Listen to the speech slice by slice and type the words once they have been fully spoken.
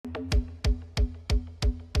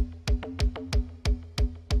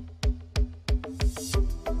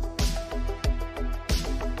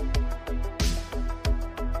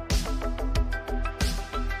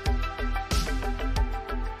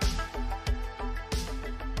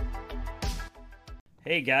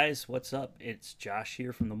Hey guys, what's up? It's Josh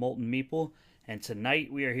here from the Molten Meeple, and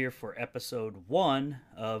tonight we are here for episode 1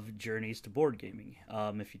 of Journeys to Board Gaming.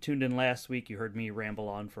 If you tuned in last week, you heard me ramble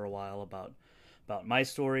on for a while about my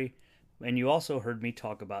story, and you also heard me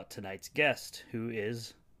talk about tonight's guest, who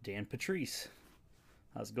is Dan Patriss.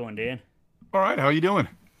 How's it going, Dan? All right, how you doing?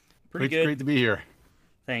 Pretty Great good, to be here.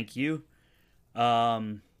 thank you.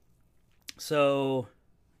 Um, so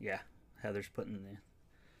yeah, Heather's putting the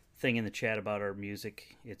thing in the chat about our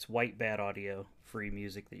music. It's white bat audio, free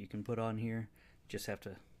music that you can put on here. Just have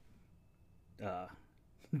to uh,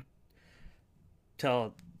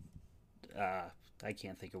 tell. I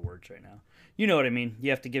can't think of words right now. You know what I mean.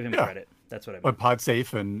 You have to give him Yeah, credit. That's what I mean. but pod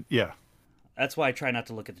safe and yeah. That's why I try not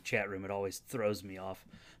to look at the chat room. It always throws me off.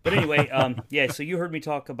 But anyway, yeah. So you heard me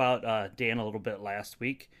talk about Dan a little bit last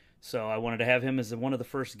week. So I wanted to have him as one of the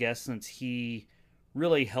first guests since he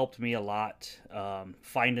really helped me a lot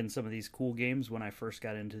finding some of these cool games when I first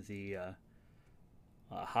got into the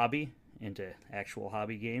hobby, into actual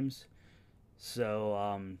hobby games.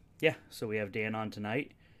 So yeah, so we have Dan on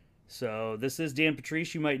tonight. So this is Dan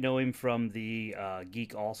Patriss. You might know him from the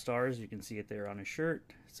Geek All Stars. You can see it there on his shirt.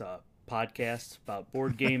 It's a podcast about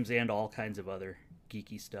board games and all kinds of other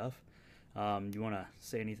geeky stuff. You want to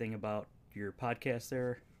say anything about your podcast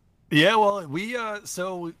there? Yeah, well, we've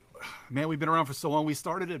been around for so long. We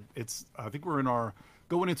started it. It's I think we're in our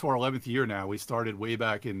going into our 11th year now. We started way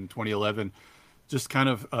back in 2011. Just kind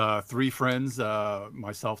of three friends,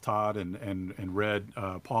 myself, Todd, and Red,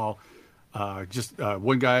 Paul. Just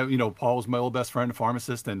one guy, Paul was my old best friend, a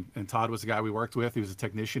pharmacist, and Todd was the guy we worked with. He was a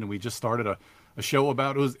technician, and we just started a show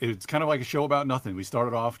about it's kind of like a show about nothing. We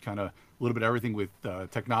started off kind of a little bit of everything with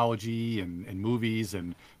technology and movies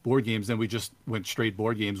and board games. Then we just went straight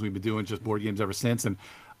board games. We've been doing just board games ever since. And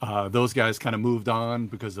those guys kind of moved on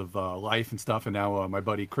because of life and stuff. And now my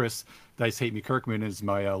buddy Chris Dice Hate Me Kirkman is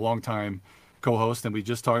my longtime co-host, and we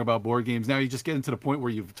just talk about board games. Now you just get into the point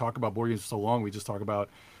where you've talked about board games for so long. We just talk about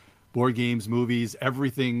board games, movies,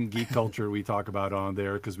 everything geek culture we talk about on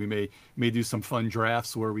there, because we may do some fun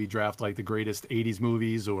drafts where we draft like the greatest 80s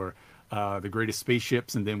movies or the greatest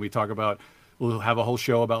spaceships, and then we'll have a whole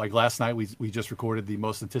show about, like last night we just recorded the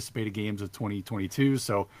most anticipated games of 2022.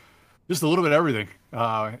 So just a little bit of everything,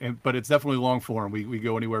 but it's definitely long form. We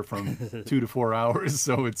go anywhere from 2 to 4 hours,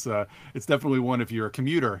 so it's definitely one, if you're a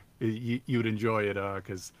commuter, you would enjoy it,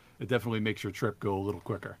 because it definitely makes your trip go a little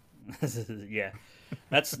quicker. Yeah,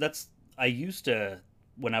 that's I used to,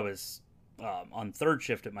 when I was on third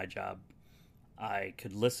shift at my job, I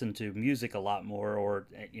could listen to music a lot more, or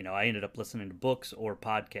I ended up listening to books or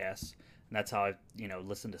podcasts, and that's how I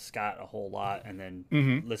listened to Scott a whole lot, and then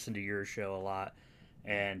Hmm. listened to your show a lot.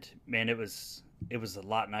 And man, it was a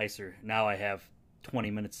lot nicer. Now I have 20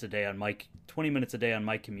 minutes a day on my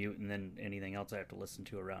commute, and then anything else I have to listen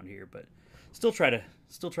to around here. But still try to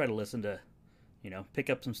listen to, pick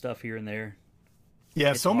up some stuff here and there.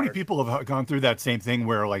 Yeah, It's so many hard. people have gone through that same thing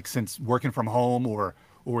where, like, since working from home or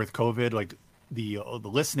with COVID, like the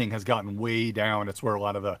listening has gotten way down. It's where a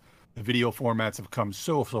lot of the video formats have come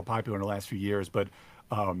so popular in the last few years. But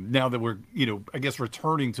now that we're, I guess,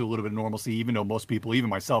 returning to a little bit of normalcy, even though most people, even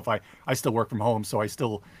myself, I still work from home, so I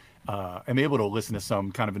still am able to listen to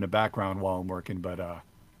some kind of in the background while I'm working. But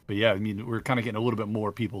yeah, I mean, we're kind of getting a little bit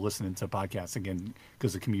more people listening to podcasts again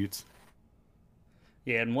because of commutes.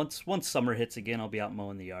 Yeah, and once summer hits again, I'll be out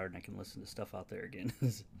mowing the yard and I can listen to stuff out there again.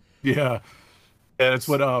 Yeah. Yeah, that's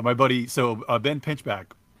what my buddy. So Ben Pinchback.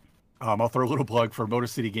 I'll throw a little plug for Motor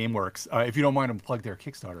City GameWorks. If you don't mind, I'm plug their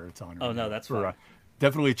Kickstarter. It's on Oh right no, now. that's For fine.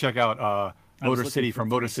 definitely check out I was Motor looking City for from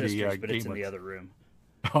Three Motor City Sisters, but it's in the GameWorks. other room.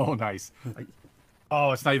 Oh, nice.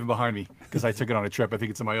 Oh, it's not even behind me because I took it on a trip. I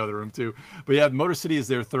think it's in my other room too. But yeah, Motor City is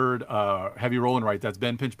their third heavy rolling right. That's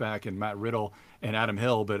Ben Pinchback and Matt Riddle and Adam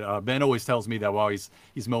Hill. But Ben always tells me that while he's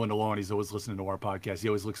mowing the lawn, he's always listening to our podcast. He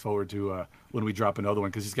always looks forward to when we drop another one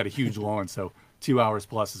because he's got a huge lawn. So 2 hours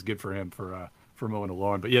plus is good for him for mowing the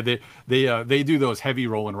lawn. But yeah, they do those heavy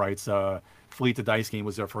rolling rights. Fleet the Dice Game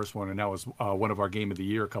was their first one, and that was one of our game of the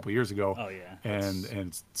year a couple years ago. Oh yeah, And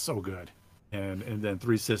it's so good. And then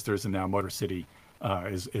Three Sisters and now Motor City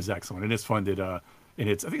is excellent, and it's funded. And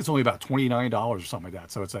I think it's only about $29 or something like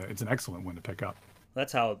that. So it's an excellent one to pick up.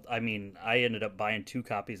 that's how. I mean, I ended up buying 2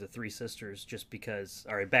 copies of Three Sisters just because,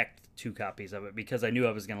 or I backed 2 copies of it because I knew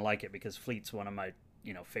I was going to like it because Fleet's one of my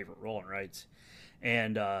favorite rolling rights,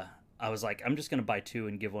 and I was like, I'm just going to buy 2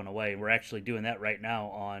 and give one away. We're actually doing that right now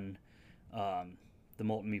on the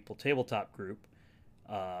Molten Meeple tabletop group.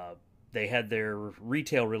 Uh, they had their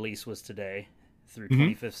retail release was today through Hmm.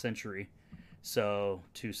 25th Century. So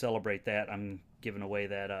to celebrate that, I'm giving away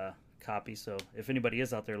that copy. So if anybody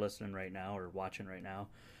is out there listening right now or watching right now,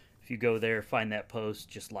 if you go there, find that post,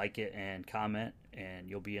 just like it and comment, and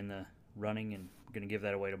you'll be in the running. And we're going to give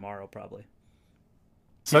that away tomorrow, probably.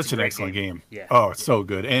 Such an excellent game. Yeah. Oh, it's so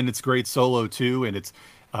good. And it's great solo too. And it's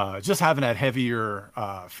just having that heavier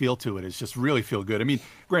feel to it. It's just really feel good. I mean,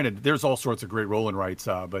 granted, there's all sorts of great roll and writes,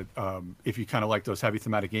 but if you kind of like those heavy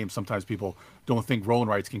thematic games, sometimes people don't think roll and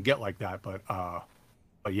writes can get like that. But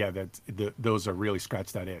yeah, those are really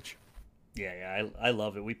scratch that itch. Yeah, I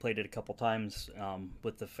love it. We played it a couple times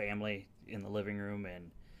with the family in the living room,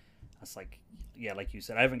 and it's like, yeah, like you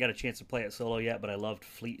said, I haven't got a chance to play it solo yet, but I loved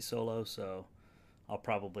Fleet solo, so I'll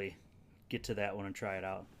probably get to that one and try it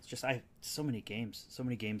out. It's just so many games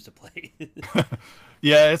to play.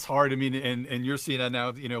 Yeah, it's hard. I mean, and you're seeing that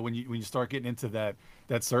now. You know, when you start getting into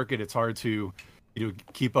that circuit, it's hard to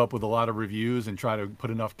keep up with a lot of reviews and try to put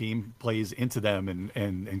enough gameplays into them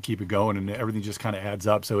and keep it going, and everything just kind of adds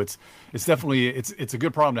up. So it's definitely it's a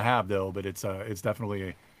good problem to have though, but it's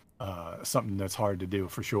definitely something that's hard to do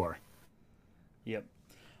for sure. Yep.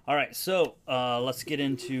 All right, so let's get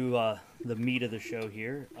into the meat of the show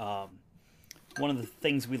here. One of the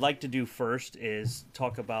things we like to do first is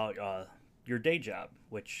talk about your day job,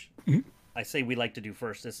 which I say we like to do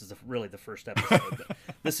first. This is really the first episode. But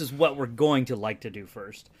this is what we're going to like to do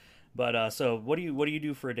first. But so what do you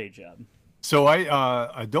do for a day job? So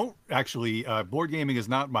I don't actually board gaming is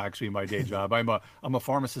not actually my day job. I'm a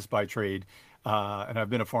pharmacist by trade. And I've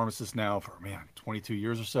been a pharmacist now for 22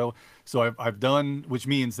 years or so. So I've done, which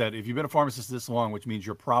means that if you've been a pharmacist this long, which means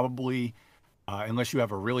you're probably, unless you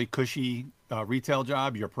have a really cushy retail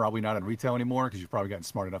job, you're probably not in retail anymore because you've probably gotten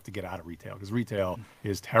smart enough to get out of retail, because retail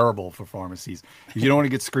is terrible for pharmacies. You don't want to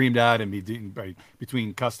get screamed at and be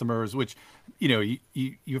between customers, which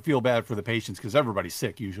you feel bad for the patients because everybody's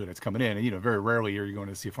sick usually that's coming in, and very rarely are you going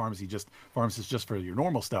to see a pharmacist just for your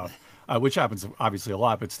normal stuff, which happens obviously a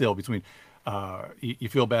lot, but still between. You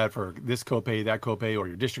feel bad for this copay, that copay, or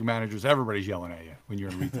your district managers. Everybody's yelling at you when you're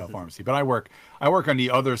in a retail pharmacy. But I work on the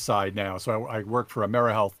other side now. So I work for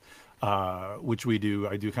AmeriHealth, which I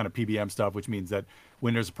do kind of PBM stuff, which means that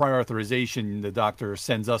when there's a prior authorization, the doctor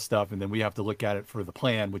sends us stuff, and then we have to look at it for the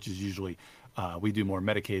plan, which is usually we do more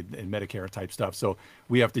Medicaid and Medicare type stuff. So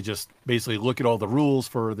we have to just basically look at all the rules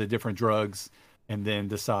for the different drugs and then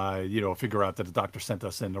decide, figure out that the doctor sent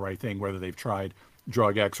us in the right thing, whether they've tried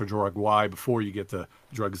drug X or drug Y before you get to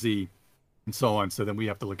drug Z and so on. So then we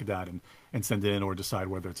have to look at that and send it in or decide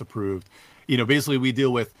whether it's approved. Basically we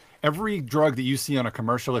deal with every drug that you see on a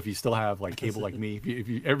commercial. If you still have like cable like me, if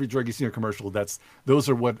you every drug you see on a commercial, those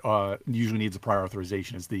are what usually needs a prior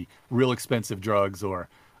authorization. Is the real expensive drugs or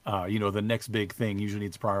the next big thing usually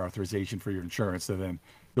needs prior authorization for your insurance. So then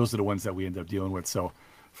those are the ones that we end up dealing with. So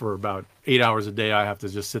for about 8 hours a day, I have to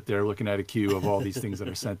just sit there looking at a queue of all these things that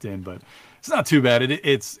are sent in. But it's not too bad.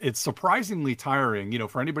 It's surprisingly tiring.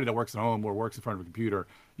 For anybody that works at home or works in front of a computer,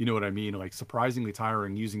 you know what I mean? Like surprisingly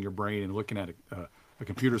tiring using your brain and looking at a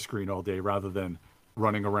computer screen all day rather than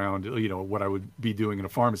running around, what I would be doing in a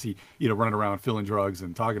pharmacy, running around filling drugs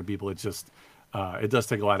and talking to people. It's just, it does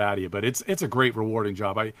take a lot out of you. But it's a great, rewarding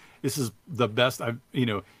job. This is the best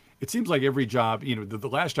it seems like every job, the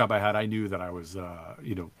last job I had, I knew that I was,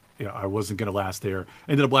 I wasn't going to last there.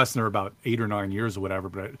 I ended up lasting there about 8 or 9 years or whatever.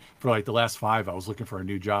 But for like the last 5, I was looking for a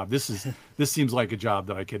new job. This seems like a job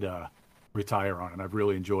that I could retire on, and I've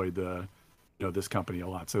really enjoyed this company a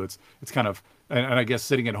lot. So it's kind of, and I guess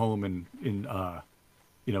sitting at home and in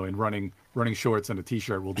running shorts and a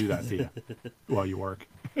t-shirt will do that to you while you work.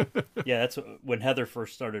 Yeah, that's when Heather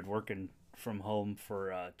first started working from home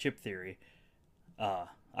for Chip Theory.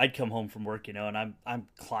 I'd come home from work, and I'm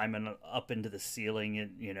climbing up into the ceiling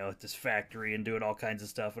and, at this factory and doing all kinds of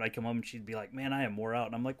stuff. And I come home and she'd be like, "Man, I am wore out."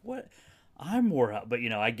 And I'm like, "What? I'm wore out." But,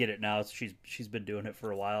 I get it now. She's been doing it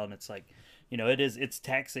for a while, and it's like, it's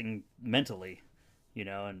taxing mentally,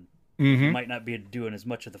 and you might not be doing as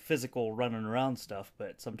much of the physical running around stuff,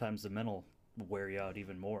 but sometimes the mental will wear you out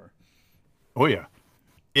even more. Oh, yeah.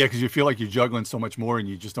 Yeah, because you feel like you're juggling so much more and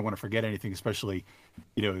you just don't want to forget anything, especially,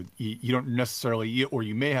 you don't necessarily, or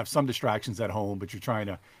you may have some distractions at home, but you're trying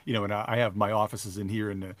to, and I have my offices in here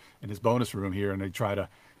in this bonus room here, and I try to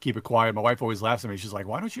keep it quiet. My wife always laughs at me. She's like,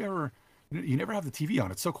 "Why don't you never have the TV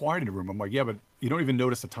on? It's so quiet in the room." I'm like, "Yeah, but you don't even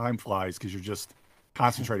notice the time flies because you're just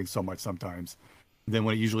concentrating so much sometimes." And then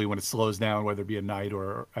when it slows down, whether it be at night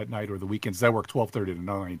or the weekends, I work 12:30 to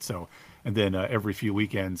 9. So, and then every few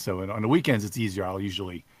weekends. So on the weekends, it's easier. I'll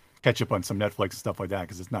usually catch up on some Netflix and stuff like that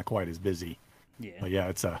because it's not quite as busy. Yeah. But yeah,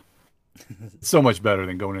 it's so much better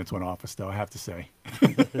than going into an office, though, I have to say.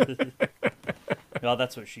 Well,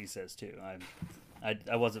 that's what she says too.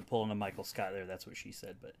 I wasn't pulling a Michael Scott there. That's what she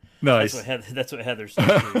said, but Nice. that's what Heather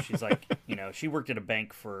said too. She's like, she worked at a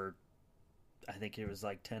bank for, I think it was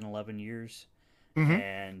like 10, 11 years, Hmm.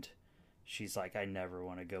 and she's like, I never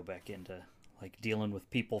want to go back into like dealing with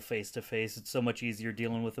people face to face. It's so much easier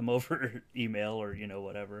dealing with them over email or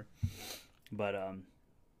whatever. But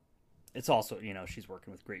it's also she's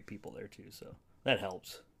working with great people there too, so that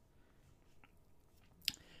helps.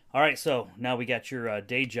 All right, so now we got your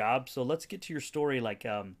day job. So let's get to your story. Like,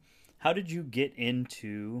 how did you get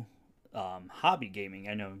into hobby gaming?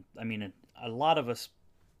 I mean, a lot of us,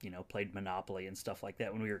 played Monopoly and stuff like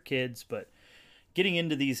that when we were kids, but getting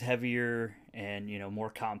into these heavier and more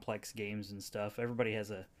complex games and stuff, everybody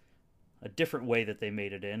has a different way that they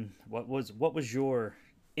made it in. What was your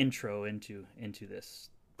intro into this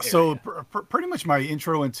So area? pretty much my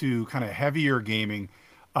intro into kind of heavier gaming,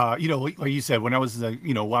 like you said, when I was, I'm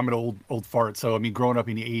an old fart. So I mean, growing up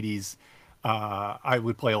in the '80s, I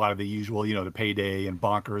would play a lot of the usual, the Payday and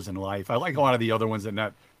Bonkers and Life. I like a lot of the other ones that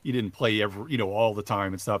not you didn't play every, all the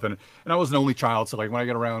time and stuff. And I was an only child, so like when I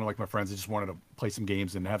got around like my friends, I just wanted to play some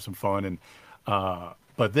games and have some fun. And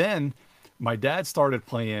but then my dad started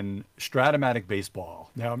playing Stratomatic baseball.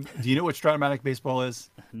 Now, do you know what Stratomatic baseball is?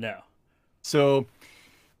 No. So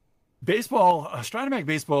baseball, Stratomatic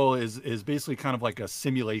baseball is basically kind of like a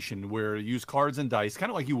simulation where you use cards and dice, kind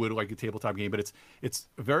of like you would like a tabletop game, but it's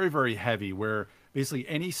very, very heavy. Where basically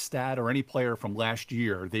any stat or any player from last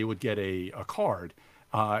year, they would get a card,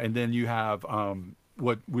 and then you have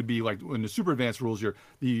what would be like in the super advanced rules.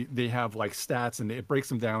 They have like stats, and it breaks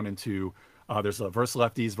them down into. There's versus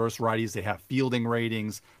lefties, versus righties. They have fielding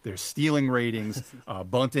ratings. There's stealing ratings,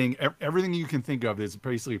 bunting. Everything you can think of is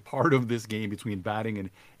basically part of this game between batting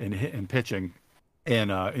and pitching,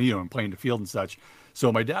 and playing the field and such.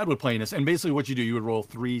 So my dad would play in this, and basically what you do, you would roll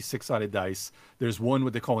three six-sided dice. There's one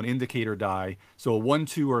what they call an indicator die. So a one,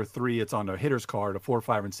 two, or three, it's on the hitter's card. A four,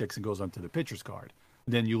 five, and six, and goes onto the pitcher's card.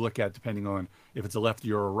 Then you look at, depending on if it's a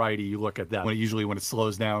lefty or a righty, you look at that. Usually when it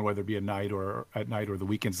slows down, whether it be at night or the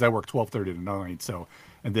weekends. I work 12:30 to 9. So,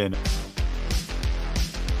 and then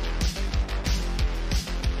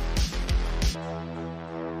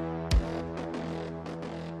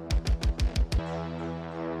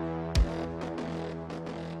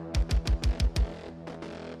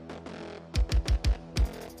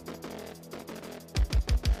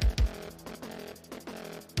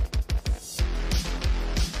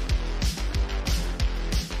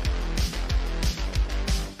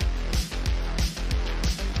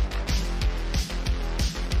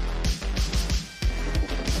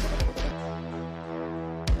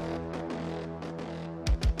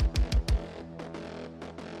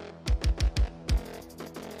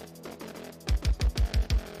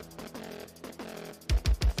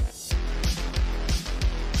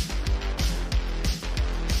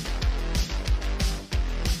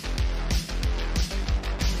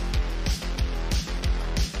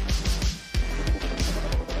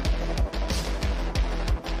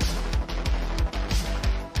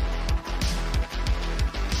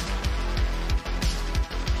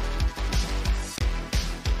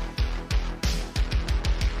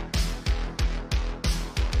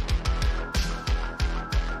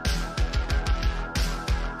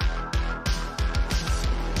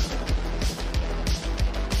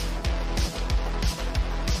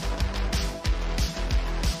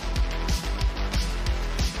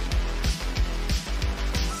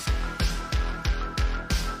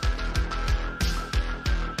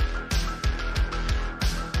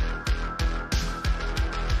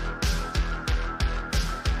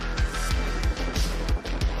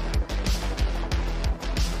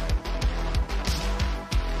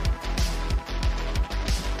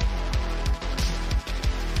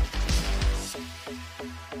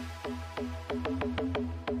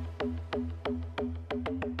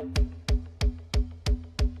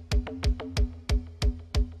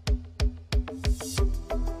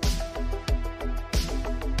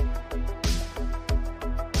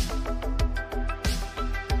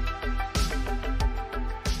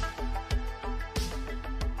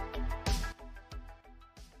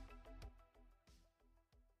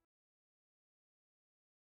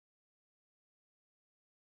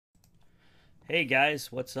Hey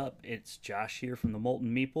guys, what's up? It's Josh here from the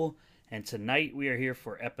Molten Meeple, and tonight we are here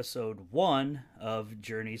for episode 1 of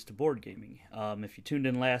Journeys to Board Gaming. If you tuned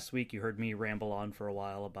in last week, you heard me ramble on for a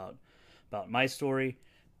while about my story,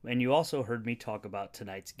 and you also heard me talk about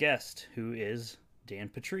tonight's guest, who is Dan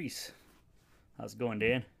Patriss. How's it going,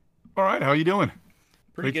 Dan? all right, how you doing?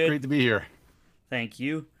 Pretty Great good, to be here. thank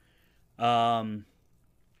you. Um,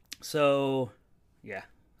 so yeah,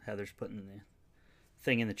 Heather's putting the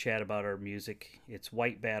thing in the chat about our music. It's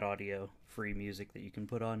White Bat Audio, free music that you can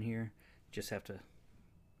put on here. Just have to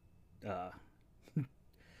uh,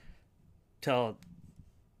 tell.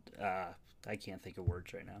 I can't think of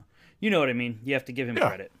words right now. You know what I mean? You have to give him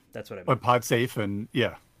credit. That's what I mean. But pod safe and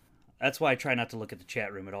yeah. That's why I try not to look at the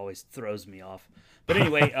chat room. It always throws me off. But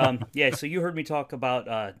anyway, yeah, so you heard me talk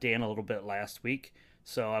about Dan a little bit last week.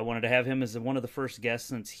 So I wanted to have him as one of the first guests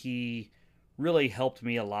since he really helped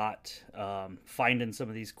me a lot finding some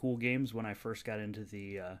of these cool games when I first got into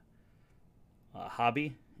the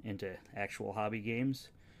hobby, into actual hobby games.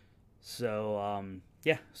 So,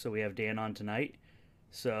 yeah, so we have Dan on tonight.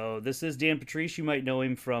 So this is Dan Patriss. You might know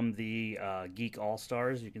him from the Geek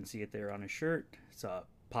All-Stars. You can see it there on his shirt. It's a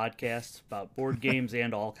podcast about board games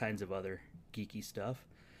and all kinds of other geeky stuff.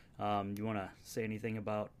 You want to say anything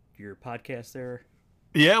about your podcast there?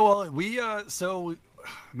 Yeah, well, we've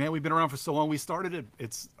been around for so long. We started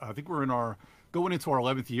it. I think we're going into our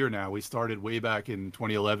 11th year now. We started way back in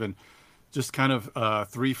 2011. Just kind of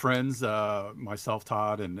three friends, myself,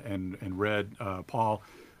 Todd, and Red, Paul.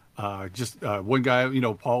 One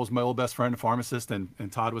guy, Paul was my old best friend, a pharmacist,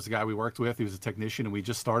 and Todd was the guy we worked with. He was a technician, and we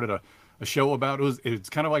just started a show about it's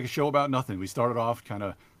kind of like a show about nothing. We started off kind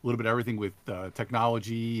of a little bit of everything with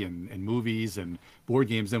technology and movies and board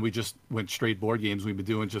games. Then we just went straight board games. We've been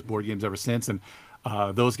doing just board games ever since. And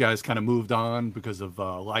those guys kind of moved on because of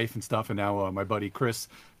life and stuff. And now my buddy Chris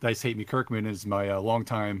Dice Hate Me Kirkman is my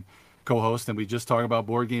longtime co-host, and we just talk about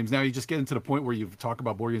board games. Now you just get into the point where you talk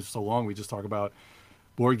about board games for so long. We just talk about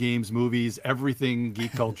board games, movies, everything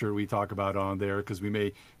geek culture we talk about on there, because we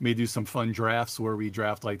may do some fun drafts where we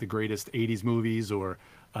draft like the greatest 80s movies or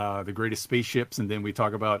the greatest spaceships, and then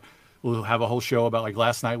we'll have a whole show about, like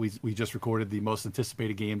last night we just recorded the most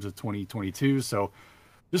anticipated games of 2022, so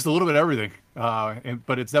just a little bit of everything,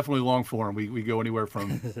 but it's definitely long form. We go anywhere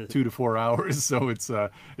from 2 to 4 hours, so it's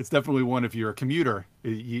definitely one, if you're a commuter,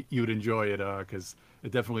 you would enjoy it, because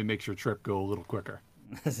it definitely makes your trip go a little quicker.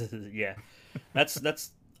 Yeah.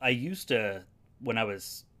 That's I used to, when I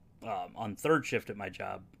was on third shift at my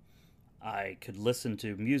job, I could listen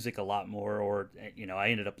to music a lot more, or I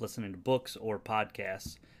ended up listening to books or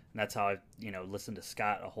podcasts, and that's how I listened to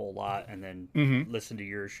Scott a whole lot, and then listened to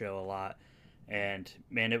your show a lot. And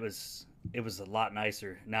man, it was a lot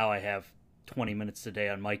nicer. Now I have 20 minutes a day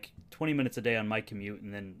on my commute,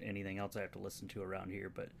 and then anything else I have to listen to around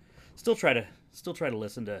here. But still try to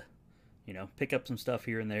listen to, pick up some stuff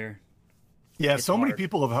here and there. Yeah, so many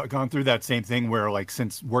people have gone through that same thing where, like,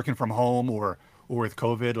 since working from home or with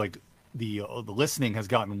COVID, like the listening has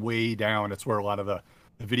gotten way down. It's where a lot of the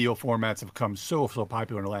video formats have become so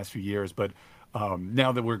popular in the last few years. But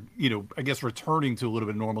now that we're, I guess returning to a little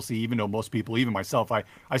bit of normalcy, even though most people, even myself, I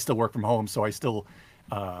still work from home, so I still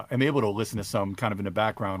am able to listen to some kind of in the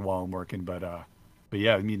background while I'm working. But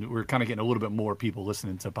yeah, I mean, we're kind of getting a little bit more people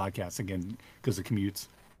listening to podcasts again because of commutes.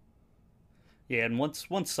 Yeah, and once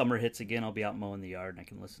summer hits again, I'll be out mowing the yard and I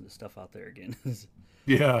can listen to stuff out there again.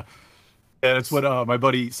 Yeah, that's what my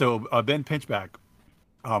buddy. So Ben Pinchback,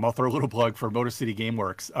 I'll throw a little plug for Motor City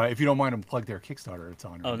Gameworks. If you don't mind, I'm plug their Kickstarter. It's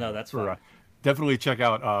on. Oh no, that's fine. Definitely check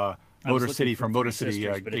out Motor City from Motor City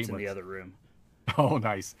Sisters, but Gameworks. It's in the other room. Oh,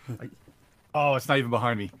 nice. Oh, it's not even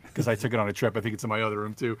behind me because I took it on a trip. I think it's in my other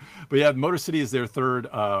room too. But yeah, Motor City is their third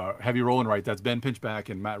heavy rolling right. That's Ben Pinchback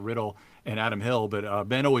and Matt Riddle and Adam Hill. But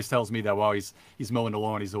Ben always tells me that while he's mowing the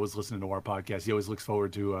lawn, he's always listening to our podcast. He always looks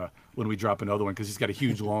forward to when we drop another one because he's got a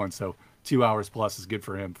huge lawn. So 2 hours plus is good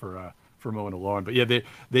for him for mowing the lawn. But yeah,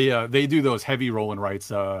 they do those heavy rolling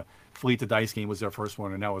rights. Fleet the Dice game was their first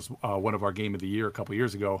one, and that was one of our game of the year a couple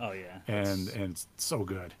years ago. Oh yeah, and it's so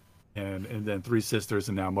good. And then Three Sisters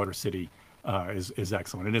and now Motor City. Is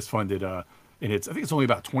excellent, and it's funded. And I think it's only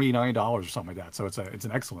about $29 or something like that. So it's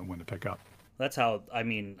an excellent one to pick up. That's how. I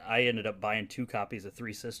mean, I ended up buying 2 copies of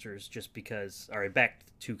Three Sisters just because, or I backed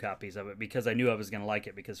 2 copies of it because I knew I was going to like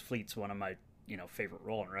it because Fleet's one of my favorite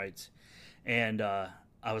rolling rights, and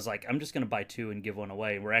I was like, I'm just going to buy 2 and give one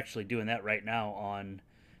away. We're actually doing that right now on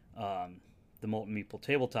the Molten Meeple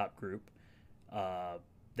Tabletop group.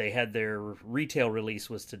 They had their retail release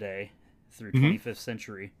was today through 25th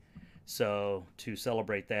Century. So to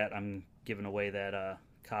celebrate that, I'm giving away that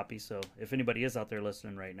copy. So if anybody is out there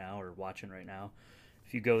listening right now or watching right now,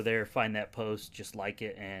 if you go there, find that post, just like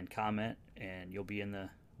it and comment, and you'll be in the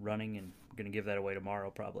running. And I'm going to give that away tomorrow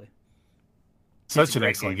probably. Such an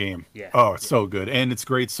excellent game. Yeah. Oh, it's so good. And it's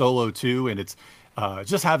great solo too. And it's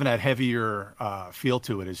just having that heavier feel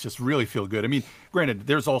to it. It's just really feel good. I mean, granted,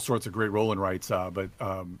 there's all sorts of great roll and writes, but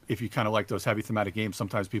if you kind of like those heavy thematic games,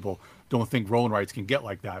 sometimes people don't think roll and writes can get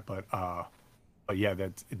like that. But yeah,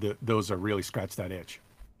 those are really scratch that itch.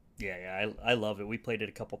 I love it. We played it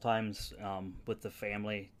a couple times with the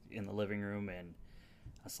family in the living room, and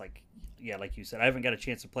I was like, yeah, like you said, I haven't got a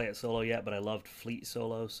chance to play it solo yet, but I loved Fleet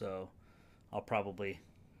solo, so I'll probably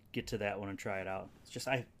get to that one and try it out. It's just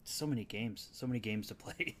I have so many games to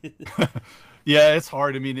play. Yeah, it's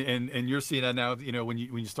hard. I mean, and you're seeing that now. When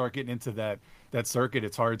you start getting into that circuit,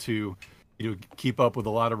 it's hard to keep up with a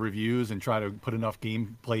lot of reviews and try to put enough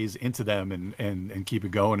gameplays into them and keep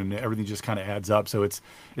it going, and everything just kind of adds up. So it's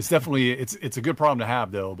definitely it's a good problem to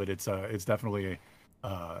have though, but it's definitely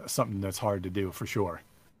something that's hard to do for sure.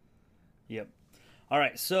 Yep. All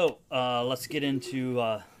right, so let's get into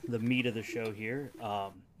the meat of the show here.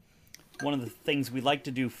 One of the things we like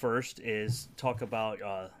to do first is talk about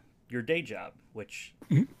your day job, which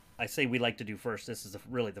I say we like to do first. This is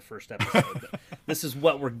really the first episode. But this is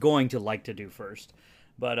what we're going to like to do first.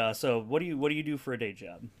 But so what do you do for a day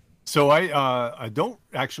job? So I don't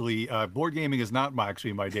actually board gaming is not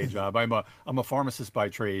actually my day job. I'm a pharmacist by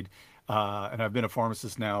trade, and I've been a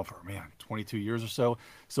pharmacist now for 22 years or so.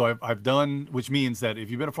 So I've done, which means that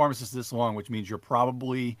if you've been a pharmacist this long, which means you're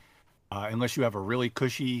probably unless you have a really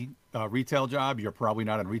cushy retail job, you're probably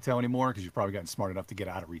not in retail anymore because you've probably gotten smart enough to get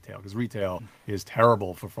out of retail because retail is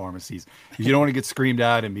terrible for pharmacies. You don't want to get screamed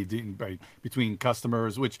at and between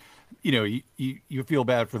customers, which, you feel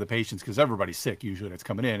bad for the patients because everybody's sick usually that's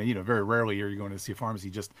coming in. And, very rarely are you going to see a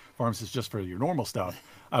pharmacist just for your normal stuff,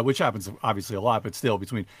 which happens obviously a lot, but still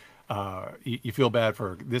between you feel bad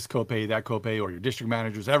for this copay, that copay, or your district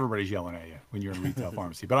managers. Everybody's yelling at you when you're in retail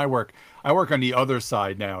pharmacy. But I work on the other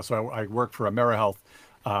side now. So I work for AmeriHealth,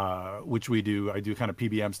 which I do kind of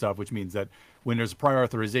PBM stuff, which means that when there's a prior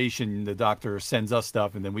authorization, the doctor sends us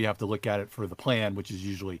stuff, and then we have to look at it for the plan, which is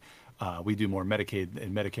usually we do more Medicaid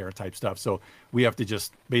and Medicare type stuff. So we have to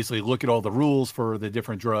just basically look at all the rules for the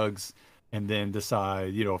different drugs and then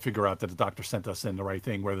decide, figure out that the doctor sent us in the right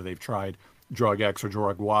thing, whether they've tried drug X or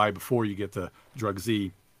drug Y before you get to drug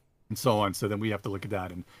Z and so on. So then we have to look at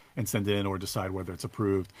that and send it in or decide whether it's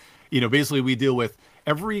approved. Basically we deal with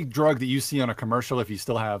every drug that you see on a commercial. If you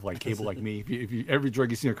still have like cable like me, every drug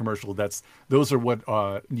you see on a commercial, those are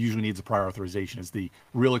what usually needs a prior authorization. Is the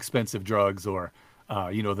real expensive drugs or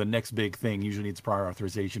the next big thing usually needs prior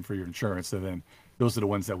authorization for your insurance. So then those are the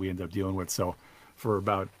ones that we end up dealing with. So for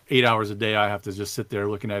about 8 hours a day, I have to just sit there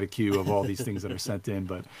looking at a queue of all these things that are sent in,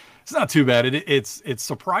 but it's not too bad. It's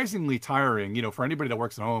surprisingly tiring, for anybody that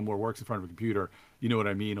works at home or works in front of a computer, you know what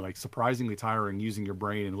I mean? Like surprisingly tiring using your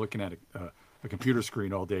brain and looking at a computer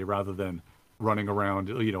screen all day rather than running around,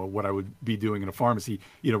 what I would be doing in a pharmacy,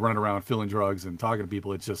 running around filling drugs and talking to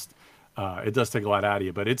people. It's just, it does take a lot out of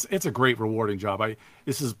you, but it's a great rewarding job.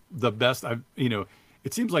 This is the best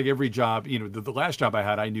it seems like every job, the last job I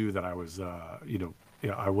had, I knew that I was,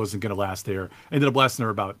 I wasn't going to last there. I ended up lasting there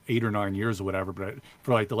about 8 or 9 years or whatever. But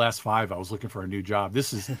for like the last 5, I was looking for a new job.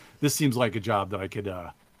 This seems like a job that I could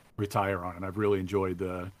retire on, and I've really enjoyed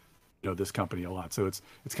this company a lot. So it's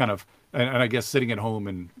kind of, and I guess sitting at home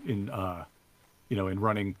and in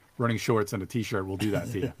running shorts and a t-shirt will do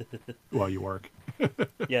that to you while you work.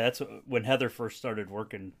 Yeah, that's when Heather first started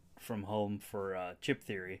working from home for Chip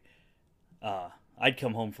Theory. I'd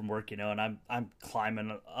come home from work, and I'm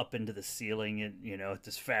climbing up into the ceiling and, at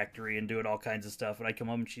this factory and doing all kinds of stuff. And I come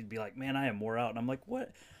home and she'd be like, "Man, I am wore out." And I'm like,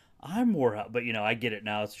 "What? I'm wore out." But, I get it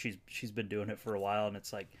now. She's been doing it for a while, and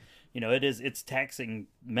it's like, it's taxing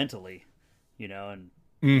mentally, and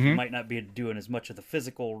you might not be doing as much of the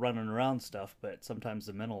physical running around stuff, but sometimes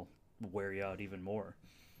the mental will wear you out even more.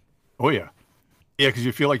 Oh yeah. Yeah, because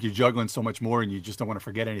you feel like you're juggling so much more, and you just don't want to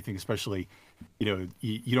forget anything. Especially, you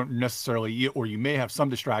don't necessarily, or you may have some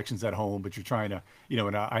distractions at home, but you're trying to,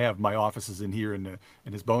 And I have my offices in here in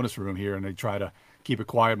this bonus room here, and I try to keep it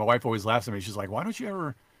quiet. My wife always laughs at me. She's like, "Why don't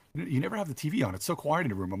you never have the TV on? It's so quiet in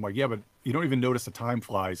the room." I'm like, "Yeah, but you don't even notice the time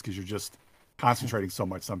flies because you're just concentrating so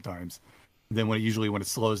much sometimes." Then when it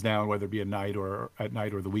slows down, whether it be at night or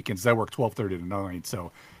the weekends, I work 12:30 to 9.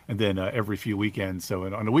 So, and then every few weekends.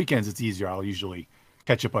 So on the weekends, it's easier. I'll usually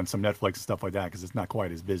catch up on some Netflix and stuff like that because it's not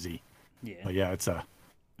quite as busy. Yeah. But yeah, it's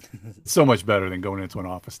so much better than going into an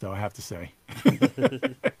office, though, I have to say.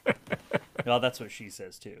 Well, that's what she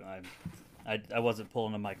says too. I wasn't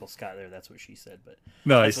pulling a Michael Scott there. That's what she said, but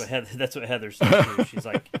nice. That's what Heather said too. She's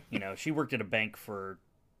like, she worked at a bank for,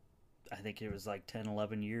 I think it was like 10,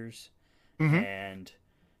 11 years. And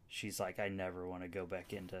she's like, "I never want to go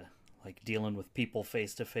back into like dealing with people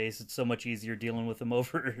face to face. It's so much easier dealing with them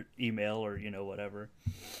over email or whatever."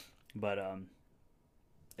 But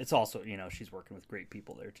it's also she's working with great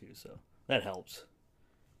people there too, so that helps.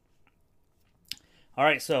 All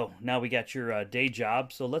right, so now we got your day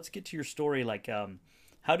job. So let's get to your story. Like,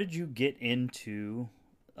 how did you get into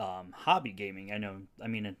hobby gaming. I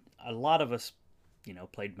mean, a lot of us,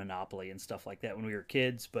 played Monopoly and stuff like that when we were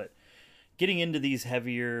kids, but getting into these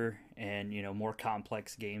heavier and more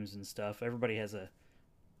complex games and stuff, everybody has a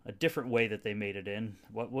different way that they made it in.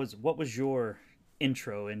 What was your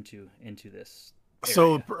intro into this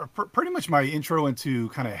So area? pretty much my intro into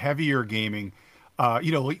kind of heavier gaming, like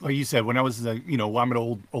you said, when I was, I'm an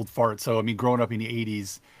old fart. So I mean, growing up in the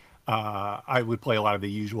 '80s, I would play a lot of the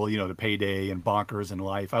usual, the Payday and Bonkers and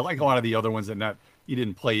Life. I like a lot of the other ones that not you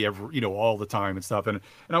didn't play ever, all the time and stuff. And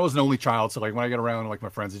I was an only child, so like when I got around, like my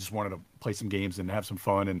friends, I just wanted to play some games and have some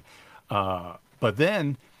fun. And but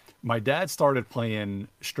then my dad started playing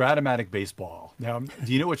Stratomatic baseball. Now,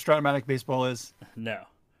 do you know what Stratomatic baseball is? No.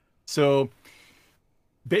 So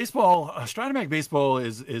baseball, Stratomatic baseball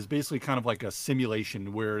is basically kind of like a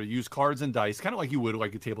simulation where you use cards and dice, kind of like you would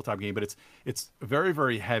like a tabletop game, but it's very,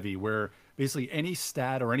 very heavy. Where basically any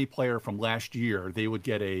stat or any player from last year, they would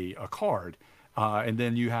get a card, and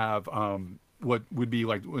then you have what would be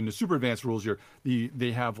like in the super advanced rules.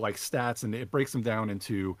 They have like stats, and it breaks them down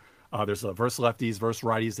into there's versus lefties, versus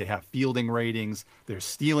righties. They have fielding ratings. There's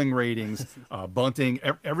stealing ratings, bunting.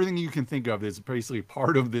 Everything you can think of is basically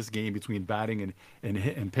part of this game between batting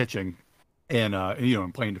and pitching,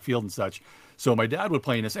 and playing the field and such. So my dad would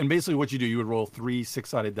play in this, and basically what you do, you would roll three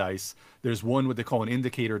six-sided dice. There's one what they call an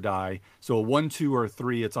indicator die. So a one, two, or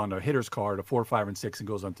three, it's on the hitter's card. A four, five, and six, and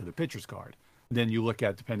goes onto the pitcher's card. Then you look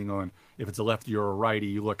at, depending on if it's a lefty or a righty,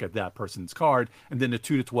 you look at that person's card, and then the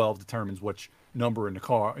 2 to 12 determines which number in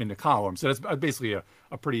the column. So that's basically a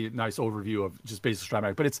pretty nice overview of just basic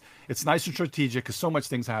Stratomatic. But it's nice and strategic because so much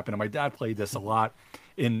things happen. And my dad played this a lot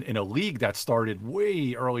in a league that started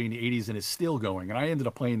way early in the '80s and is still going. And I ended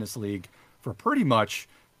up playing this league for pretty much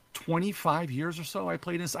 25 years or so. I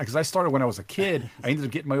played this because I started when I was a kid. I ended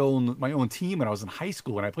up getting my own team when I was in high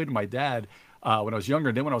school, and I played with my dad when I was younger.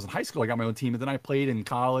 And then when I was in high school, I got my own team, and then I played in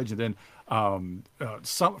college. And then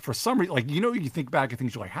for some reason, like you think back and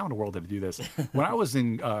things, you're like, how in the world did I do this? When I was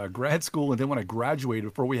in grad school, and then when I graduated,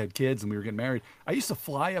 before we had kids and we were getting married, I used to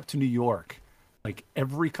fly up to New York like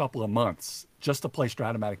every couple of months just to play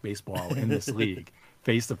Stratomatic baseball in this league.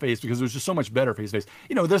 Face to face, because it was just so much better face to face.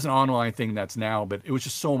 There's an online thing that's now, but it was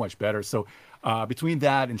just so much better. So between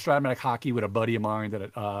that and Stratomatic hockey with a buddy of mine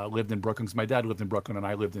that lived in Brooklyn, because my dad lived in Brooklyn and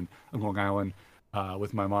I lived in Long Island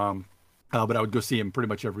with my mom, but I would go see him pretty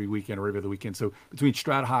much every weekend or every other weekend. So between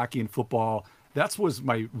Strat hockey and football, that was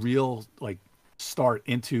my real like start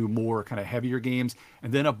into more kind of heavier games.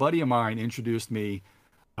 And then a buddy of mine introduced me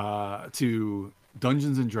to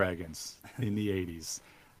Dungeons and Dragons in the '80s.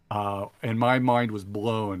 And my mind was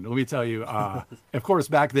blown. Let me tell you, of course,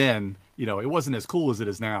 back then, it wasn't as cool as it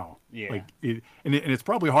is now. Yeah. Like, and it's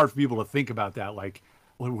probably hard for people to think about that. Like,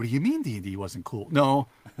 what do you mean D&D wasn't cool? No,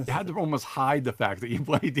 you had to almost hide the fact that you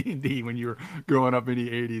played D&D when you were growing up in the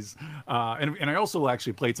 '80s. And I also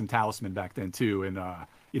actually played some Talisman back then too. And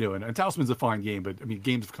Talisman's a fine game, but I mean,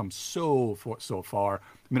 games have come so far.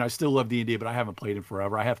 I mean, I still love D&D, but I haven't played it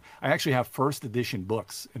forever. I actually have first edition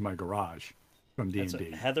books in my garage from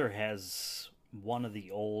D&D. Heather has one of the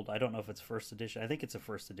old. I don't know if it's first edition. I think it's a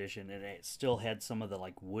first edition, and it still had some of the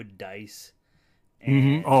like wood dice.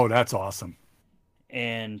 Mm-hmm. And Oh, that's awesome.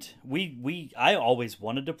 I always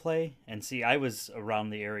wanted to play, and see, I was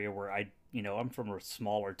around the area where I'm from a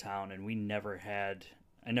smaller town, and I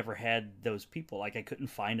never had those people. Like, I couldn't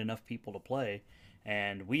find enough people to play,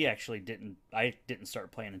 and I didn't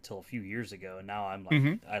start playing until a few years ago, and now I'm like,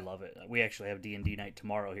 Mm-hmm. I love it. We actually have D&D night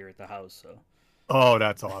tomorrow here at the house, so. Oh,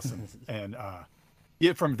 that's awesome. And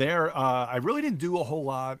yeah, from there, I really didn't do a whole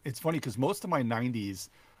lot. It's funny because most of my '90s,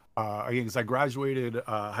 again, because I graduated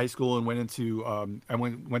high school and I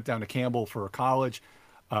went down to Campbell for college,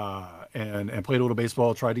 and played a little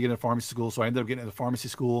baseball. Tried to get into pharmacy school, so I ended up getting into pharmacy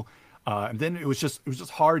school. And then it was just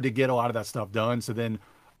hard to get a lot of that stuff done. So then,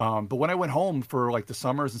 but when I went home for like the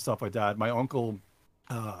summers and stuff like that, my uncle,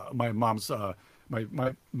 my mom's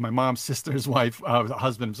my mom's sister's wife,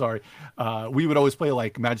 husband, I'm sorry. We would always play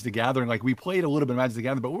like Magic the Gathering. Like we played a little bit of Magic the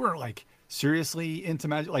Gathering, but we weren't like seriously into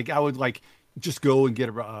Magic. Like I would like just go and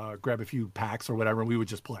grab a few packs or whatever, and we would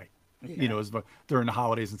just play. Yeah. During the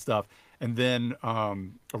holidays and stuff. And then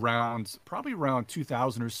probably around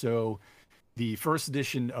 2000 or so, the first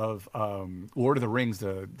edition of Lord of the Rings,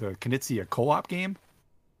 the Knizia co-op game.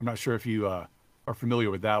 I'm not sure if you are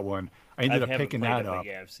familiar with that one. I ended up haven't picking played that it, but up.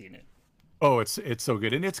 yeah, I've seen it. Oh, it's so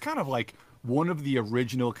good, and it's kind of like one of the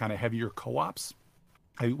original kind of heavier co-ops.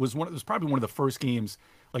 It was probably one of the first games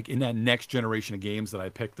like in that next generation of games that I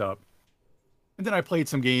picked up, and then I played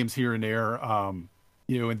some games here and there. And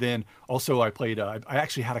then also I played. I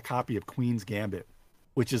actually had a copy of Queen's Gambit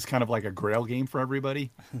which is kind of like a Grail game for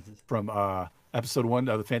everybody from episode 1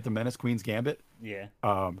 of the Phantom Menace, Queen's Gambit. Yeah.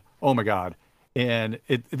 Oh my God. And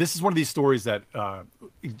this is one of these stories that,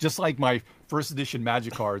 just like my first edition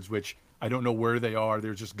Magic cards, which I don't know where they are,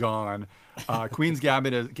 they're just gone. Queen's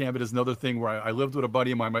Gambit is another thing where I lived with a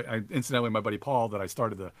buddy of mine, incidentally, my buddy Paul, that I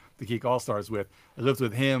started the Geek All Stars with. I lived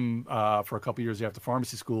with him for a couple years after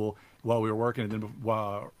pharmacy school while we were working, and then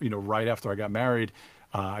right after I got married,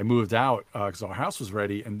 I moved out because our house was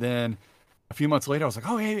ready. And then a few months later, I was like,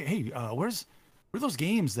 "Oh, hey, where's those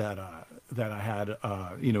games that I had?"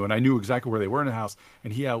 And I knew exactly where they were in the house.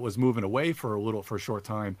 And he was moving away for a short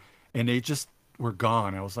time, and they just were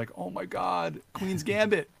gone. I was like, "Oh my God, Queen's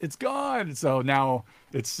Gambit, it's gone!" So now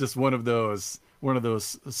it's just one of those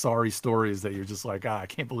sorry stories that you're just like, I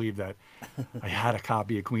can't believe that I had a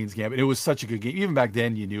copy of Queen's Gambit. It was such a good game. Even back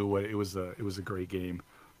then, you knew what it was. It was a great game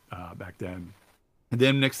back then. And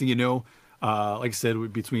then next thing you know, like I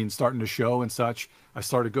said, between starting the show and such, I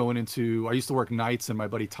started going into. I used to work nights, and my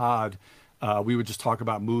buddy Todd, we would just talk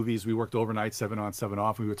about movies. We worked overnight, 7 on, 7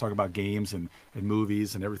 off. We would talk about games and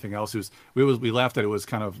movies and everything else. We laughed at it. It was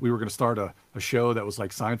kind of, we were going to start a show that was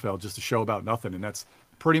like Seinfeld, just a show about nothing, and that's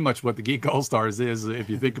pretty much what the Geek All Stars is. If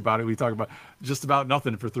you think about it, we talk about just about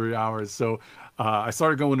nothing for 3 hours. So I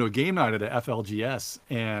started going to a game night at a FLGS,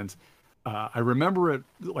 and I remember it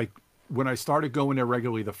like when I started going there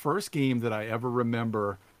regularly. The first game that I ever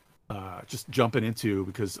remember just jumping into,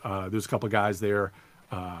 because there's a couple of guys there,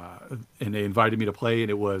 and they invited me to play,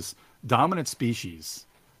 and it was Dominant Species.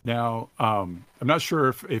 Now, I'm not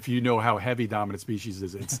sure if you know how heavy Dominant Species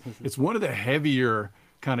is. It's one of the heavier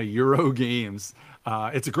kind of Euro games.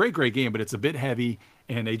 It's a great game, but it's a bit heavy.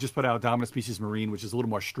 And they just put out Dominant Species Marine, which is a little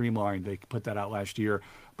more streamlined. They put that out last year.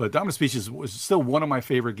 But Dominant Species was still one of my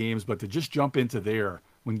favorite games. But to just jump into there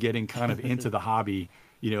when getting kind of into the hobby,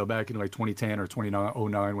 back in like 2010 or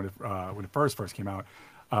 2009 when it first came out,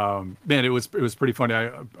 man, it was pretty funny.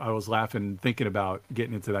 I was laughing thinking about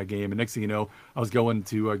getting into that game. And next thing you know, I was going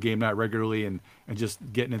to a game night regularly and just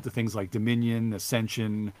getting into things like Dominion,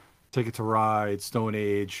 Ascension, Ticket to Ride, Stone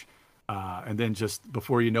Age. And then just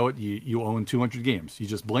before you know it, you own 200 games. You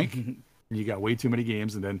just blink, and you got way too many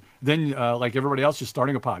games. And then like everybody else, just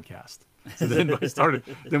starting a podcast. So then we started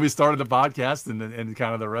the podcast, and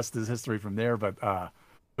kind of the rest is history from there. But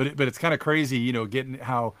it's kind of crazy, getting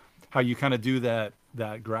how you kind of do that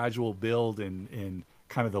gradual build and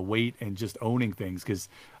kind of the weight and just owning things. Because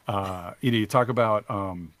you talk about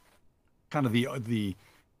kind of the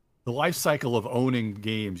life cycle of owning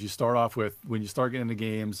games. You start off with, when you start getting into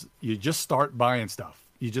games, you just start buying stuff.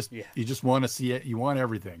 You just want to see it. You want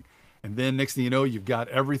everything. And then next thing you know, you've got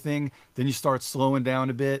everything. Then you start slowing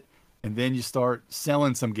down a bit. And then you start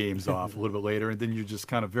selling some games off a little bit later. And then you're just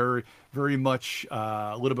kind of very, very much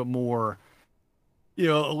a little bit more, a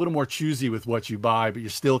little more choosy with what you buy, but you're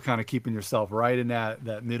still kind of keeping yourself right in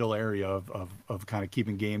that middle area of kind of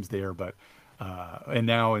keeping games there. But and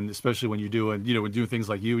now, and especially when you're doing, when doing things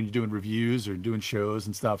like you, and you're doing reviews or doing shows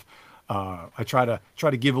and stuff, I try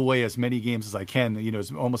to give away as many games as I can.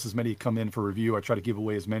 Almost as many come in for review. I try to give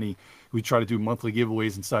away as many. We try to do monthly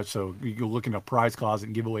giveaways and such. So you go look in a prize closet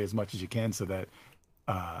and give away as much as you can, so that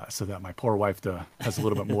my poor wife has a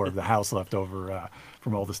little bit more of the house left over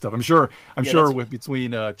from all this stuff. I'm sure with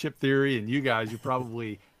between Chip Theory and you guys, you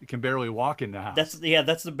can barely walk in the house. That's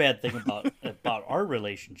the bad thing about our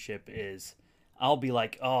relationship is, I'll be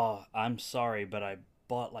like, "Oh, I'm sorry, but I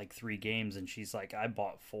bought like 3 games," and she's like, "I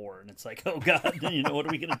bought 4," and it's like, "Oh God, what are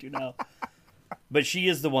we gonna do now?" But she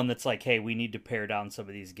is the one that's like, "Hey, we need to pare down some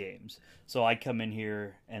of these games." So I come in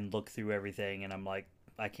here and look through everything, and I'm like,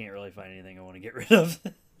 I can't really find anything I want to get rid of.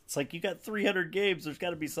 It's like, you got 300 games. There's got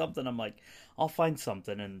to be something. I'm like, I'll find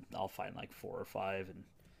something, and I'll find like 4 or 5,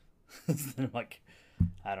 and I'm like,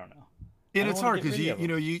 I don't know. And it's hard because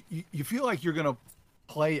you feel like you're gonna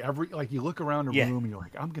play like you look around the room and you're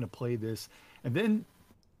like, I'm gonna play this, and then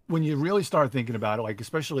when you really start thinking about it, like,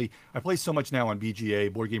 especially I play so much now on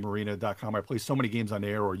BGA, BoardGameArena.com. I play so many games on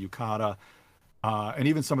there, or Yucata, and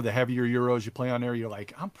even some of the heavier Euros you play on there. You're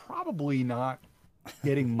like, I'm probably not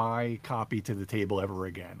getting my copy to the table ever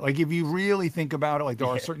again. Like, if you really think about it, like, there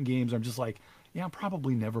are certain games I'm just like, I'm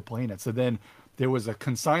probably never playing it. So then there was a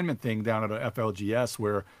consignment thing down at a FLGS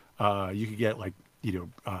where you could get like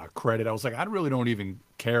credit. I was like, I really don't even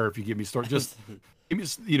care if you give me just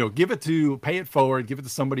give me, give it to, pay it forward, give it to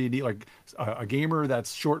somebody you need, like a gamer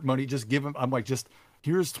that's short money. Just give them. I'm like, just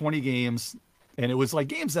here's 20 games. And it was like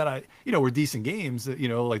games that were decent games,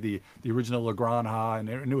 like the original Legrand Ha, and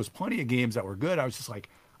there was plenty of games that were good. I was just like,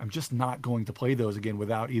 I'm just not going to play those again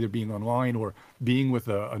without either being online or being with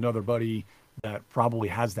another buddy that probably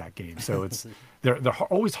has that game. So they're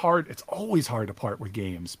always hard. It's always hard to part with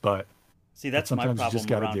games, See, but that's my sometimes you just problem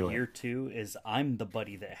got to around do it. here too. Is I'm the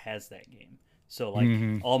buddy that has that game. So like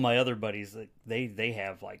Hmm. all my other buddies, like, they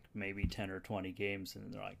have like maybe 10 or 20 games,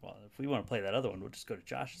 and they're like, well, if we want to play that other one, we'll just go to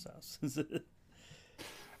Josh's house.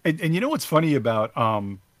 And you know what's funny about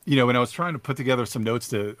when I was trying to put together some notes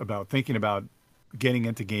to about thinking about getting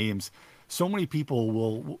into games, so many people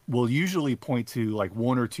will usually point to like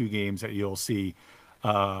one or two games that you'll see.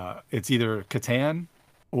 It's either Catan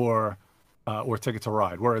or Ticket to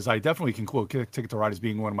Ride. Whereas I definitely can quote Ticket to Ride as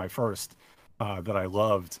being one of my first that I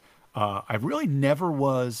loved. I really never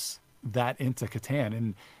was that into Catan,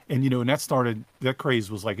 and that craze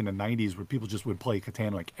was like in the '90s where people just would play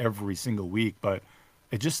Catan like every single week. But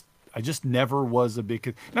it just I just never was a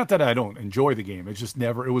big. Not that I don't enjoy the game. It's just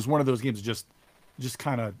never. It was one of those games just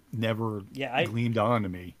kind of never Yeah, I gleamed on to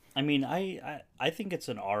me. I mean, I think it's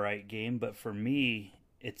an all right game, but for me,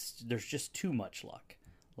 it's there's just too much luck.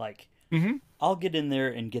 Like Hmm. I'll get in there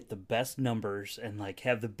and get the best numbers and like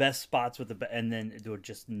have the best spots with and then it would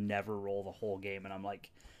just never roll the whole game, and I'm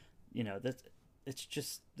like, that's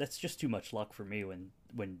just too much luck for me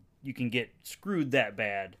when you can get screwed that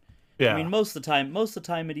bad. I Yeah. mean, most of the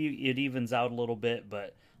time it evens out a little bit,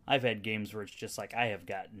 but I've had games where it's just like I have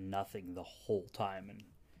got nothing the whole time, and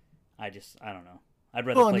I don't know. I'd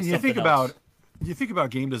rather Well, I play mean, you think something else. about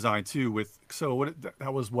game design too. With so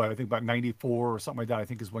that was what I think about '94 or something like that. I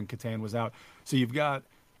think is when Catan was out. So you've got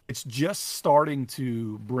it's just starting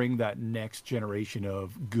to bring that next generation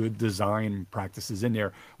of good design practices in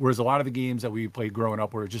there. Whereas a lot of the games that we played growing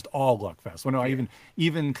up were just all luck fest. Well, no, Yeah,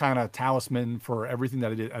 even kind of Talisman for everything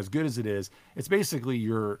that it is, as good as it is, it's basically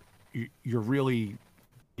you're really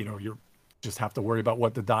you're just have to worry about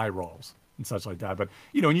what the die rolls and such like that. But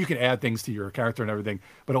and you can add things to your character and everything.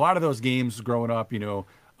 But a lot of those games growing up,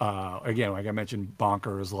 again, like I mentioned,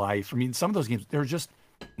 Bonkers, Life. I mean, some of those games they're just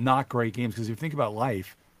not great games because if you think about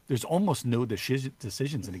Life, there's almost no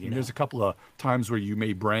decisions in the game. There's no, a couple of times where you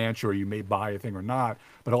may branch or you may buy a thing or not,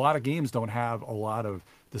 but a lot of games don't have a lot of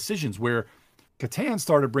decisions. Where Catan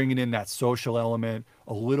started bringing in that social element,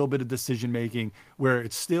 a little bit of decision making, where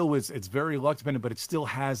it's very luck dependent, but it still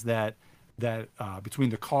has that between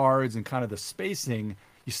the cards and kind of the spacing,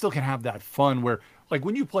 you still can have that fun where like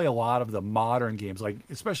when you play a lot of the modern games, like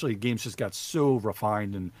especially games just got so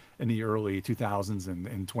refined in the early 2000s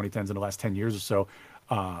and 2010s in the last 10 years or so,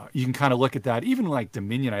 you can kind of look at that. Even like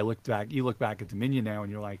Dominion, you look back at Dominion now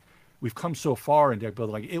and you're like, we've come so far in deck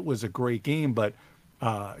building. Like it was a great game, but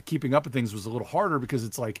keeping up with things was a little harder because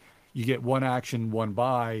it's like you get one action, one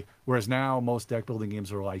buy, whereas now most deck building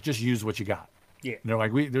games are like just use what you got. yeah, And they're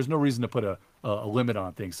like, there's no reason to put a limit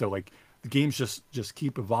on things. So like the games just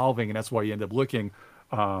keep evolving, and that's why you end up looking.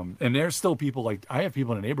 And there's still people like I have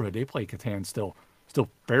people in the neighborhood they play Catan still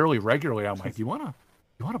fairly regularly. I'm like, you want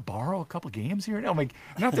to borrow a couple games here? And I'm like,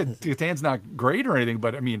 not that Catan's not great or anything,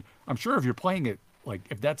 but I mean, I'm sure if you're playing it like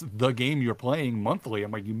if that's the game you're playing monthly,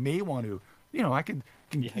 I'm like, you may want to, I can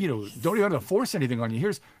yeah, don't even have to force anything on you.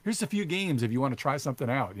 Here's a few games if you want to try something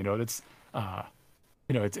out. That's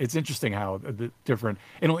it's interesting how the different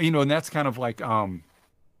and that's kind of like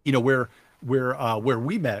where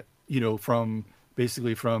we met from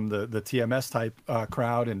basically from the TMS type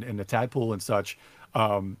crowd and the Tadpool and such.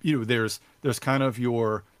 There's kind of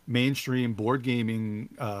your mainstream board gaming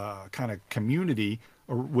kind of community,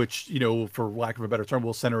 or which for lack of a better term,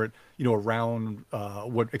 we'll center it around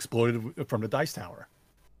what exploded from the Dice Tower.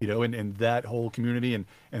 And that whole community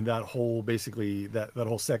and that whole basically that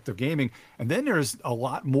whole sect of gaming. And then there's a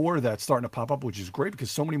lot more that's starting to pop up, which is great because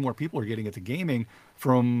so many more people are getting into gaming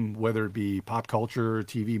from whether it be pop culture,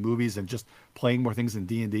 TV, movies, and just playing more things in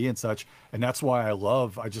D&D and such. And that's why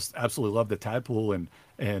I just absolutely love the Tadpool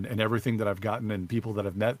and everything that I've gotten and people that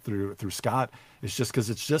I've met through Scott. It's just because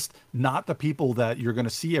it's just not the people that you're going to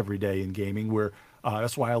see every day in gaming where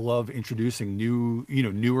that's why I love introducing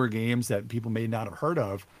newer games that people may not have heard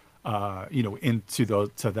of, into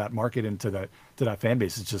to that market and to that fan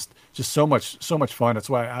base. It's just so much fun. That's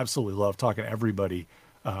why I absolutely love talking to everybody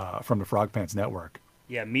from the Frog Pants Network.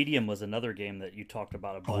 yeah. Medium was another game that you talked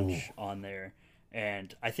about a Oh, bunch on there,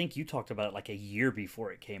 and I think you talked about it like a year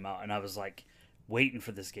before it came out, and I was like waiting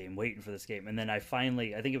for this game, and then I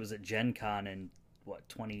think it was at Gen Con in what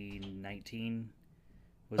 2019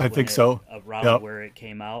 was I when think it so. around Yep. where it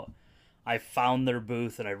came out. I found their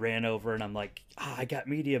booth and I ran over and I'm like, I got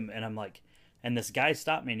Medium, and I'm like, and this guy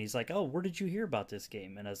stopped me and he's like, oh, where did you hear about this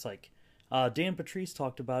game? And I was like, Dan Patrice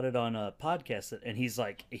talked about it on a podcast, and he's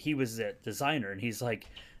like, he was a designer, and he's like,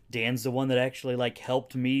 Dan's the one that actually like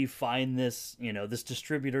helped me find this, this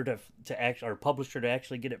distributor to act or publisher to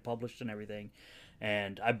actually get it published and everything.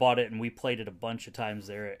 And I bought it and we played it a bunch of times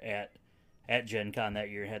there at Gen Con that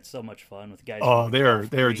year. Had so much fun with guys. Oh, From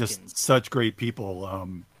they're just such great people.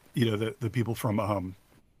 The people from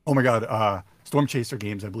oh my God, Storm Chaser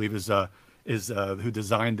Games, I believe is who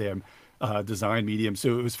designed them, designed Medium.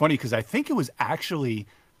 So it was funny because I think it was actually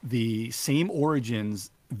the same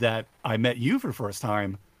origins that I met you for the first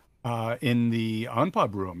time in the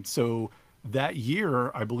Unpub room. So that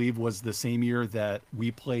year, I believe, was the same year that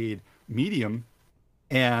we played Medium,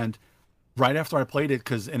 and right after I played it,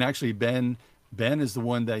 and actually Ben is the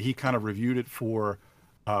one that he kind of reviewed it for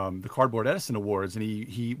the Cardboard Edison Awards, and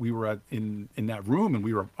we were in that room, and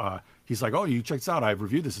we were he's like, oh, you checked this out, I've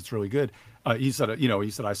reviewed this, it's really good. He said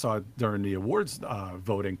I saw it during the awards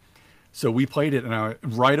voting. So we played it, and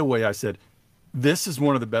right away I said, this is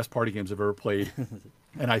one of the best party games I've ever played.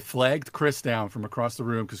 And I flagged Chris down from across the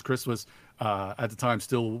room because Chris was at the time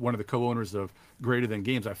still one of the co-owners of Greater Than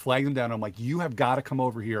Games. I flagged him down. I'm like, you have got to come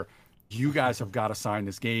over here. You guys have got to sign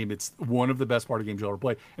this game. It's one of the best party games you'll ever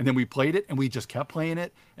play. And then we played it, and we just kept playing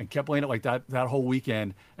it like that whole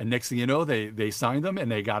weekend. And next thing you know, they signed them and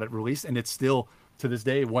they got it released. And it's still, to this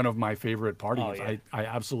day, one of my favorite party games. Yeah. I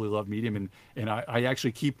absolutely love Medium. And I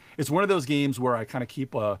actually it's one of those games where I kind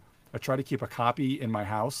of I try to keep a copy in my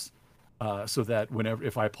house so that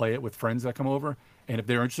if I play it with friends that come over, and if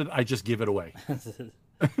they're interested, I just give it away.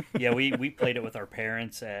 Yeah, we played it with our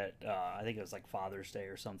parents at I think it was like Father's Day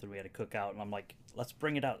or something. We had a cookout, and I'm like, let's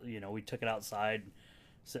bring it out. We took it outside,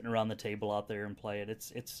 sitting around the table out there and play it.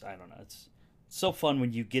 It's I don't know. It's so fun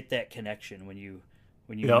when you get that connection, when you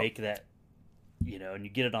yep. make that, and you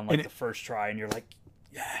get it on like the first try, and you're like,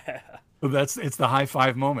 yeah. It's the high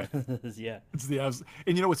five moment. Yeah.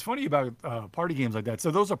 And what's funny about party games like that?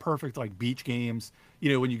 So those are perfect like beach games.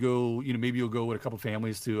 When you go, maybe you'll go with a couple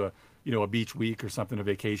families to a beach week or something, a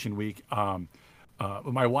vacation week.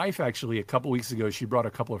 My wife actually a couple weeks ago, she brought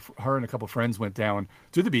her and a couple of friends went down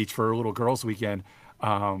to the beach for a little girls' weekend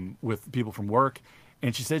with people from work,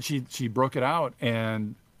 and she said she broke it out,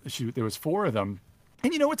 and there was 4 of them.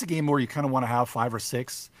 And it's a game where you kind of want to have 5 or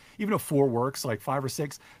 6, even if 4 works, like 5 or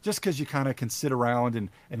 6, just because you kind of can sit around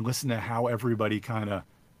and listen to how everybody kind of,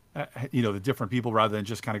 the different people, rather than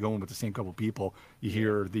just kind of going with the same couple people. You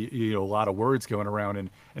hear a lot of words going around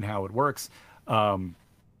and how it works.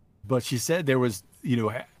 But she said there was,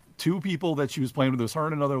 2 people that she was playing with. It was her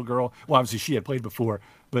and another girl. Well, obviously she had played before,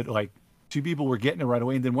 but like 2 people were getting it right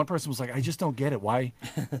away, and then one person was like, I just don't get it. Why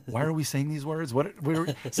are we saying these words?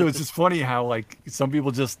 So it's just funny how like some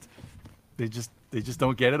people they just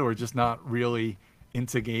don't get it, or just not really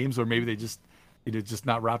into games, or maybe they just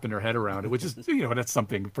not wrapping their head around it, which is that's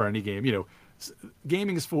something for any game.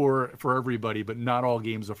 Gaming is for everybody, but not all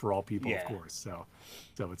games are for all people, of course. So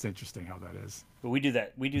it's interesting how that is. But we do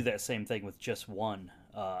that same thing with just one.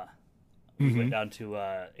 We went down to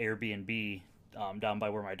Airbnb down by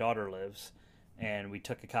where my daughter lives, and we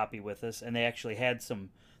took a copy with us, and they actually had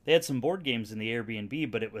some board games in the Airbnb,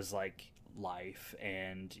 but it was like Life,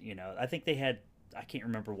 and I think they had, I can't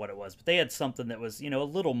remember what it was, but they had something that was a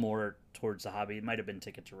little more towards the hobby. It might have been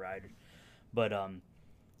Ticket to Ride, but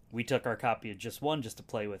we took our copy of just one just to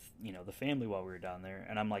play with the family while we were down there,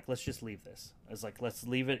 and I'm like, let's just leave this. I was like, let's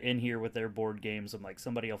leave it in here with their board games. I'm like,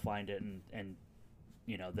 somebody will find it, and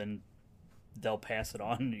then they'll pass it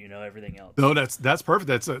on, everything else. No, that's perfect.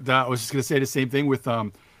 I was just going to say the same thing with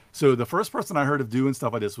so the first person I heard of doing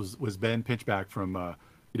stuff like this was Ben Pinchback from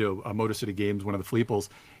Motor City Games, one of the Fleeples.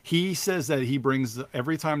 He says that he brings,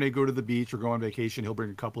 every time they go to the beach or go on vacation, he'll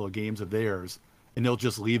bring a couple of games of theirs, and they'll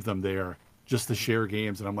just leave them there just to share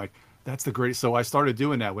games. And I'm like, that's the greatest. So I started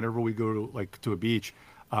doing that whenever we go to a beach.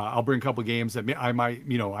 I'll bring a couple of games that I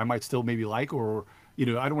might still maybe like, or I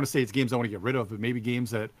don't want to say it's games I want to get rid of, but maybe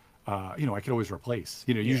games that I could always replace.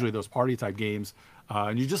 Usually those party type games,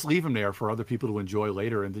 and you just leave them there for other people to enjoy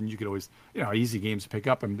later, and then you could always easy games to pick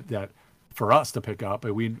up, and that for us to pick up,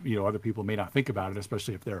 and we other people may not think about it,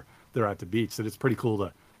 especially if they're at the beach. So it's pretty cool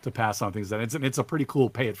to pass on things. That it's a pretty cool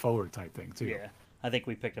pay it forward type thing too. Yeah, I think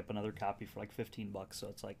we picked up another copy for like $15, so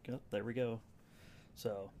it's like, oh, there we go.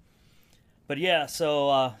 So, but yeah,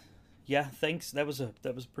 so yeah, thanks. That was a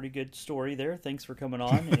pretty good story there. Thanks for coming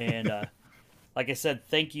on, and like I said,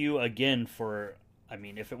 thank you again for. I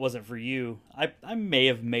mean, if it wasn't for you, I may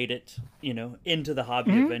have made it, into the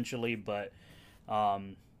hobby eventually, but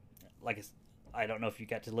I don't know if you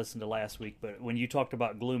got to listen to last week, but when you talked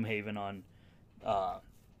about Gloomhaven on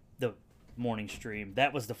the morning stream,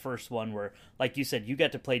 that was the first one where, like you said, you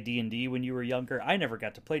got to play D&D when you were younger. I never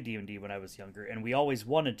got to play D&D when I was younger, and we always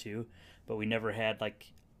wanted to, but we never had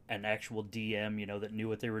an actual DM, that knew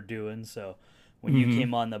what they were doing. So when you Hmm.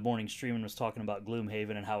 came on the morning stream and was talking about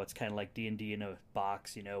Gloomhaven and how it's kind of like D&D in a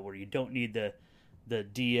box, where you don't need the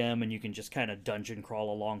DM and you can just kind of dungeon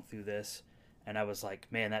crawl along through this. And I was like,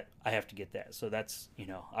 man, that I have to get that. So that's,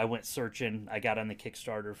 I went searching. I got on the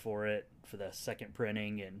Kickstarter for it for the second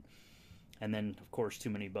printing, and then of course Too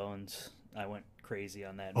Many Bones. I went crazy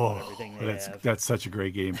on that and bought Oh, everything they that's have. that's such a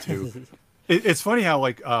great game too. It's funny how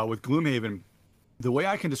like with Gloomhaven, the way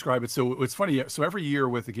I can describe it. So it's funny. So every year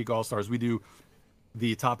with the Geek All Stars, we do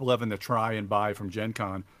the top 11 to try and buy from Gen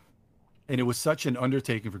Con. And it was such an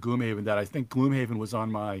undertaking for Gloomhaven that I think Gloomhaven was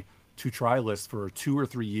on my to try list for 2 or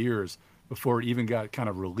 3 years before it even got kind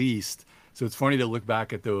of released. So it's funny to look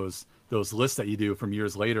back at those lists that you do from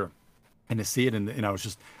years later and to see it. And I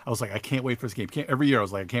was like, I can't wait for this game. Every year I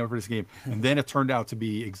was like, I can't wait for this game. And then it turned out to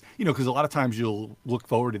be, because a lot of times you'll look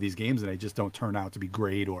forward to these games and they just don't turn out to be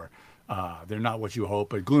great, or they're not what you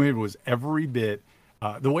hope. But Gloomhaven was every bit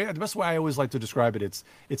the best way I always like to describe it,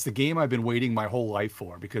 it's the game I've been waiting my whole life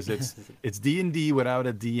for, because it's D&D without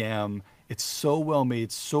a DM. It's so well made,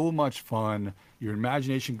 so much fun. Your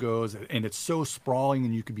imagination goes, and it's so sprawling,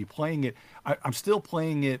 and you could be playing it. I'm still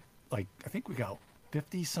playing it. Like, I think we got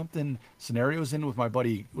 50 something scenarios in with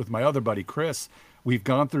my other buddy Chris. We've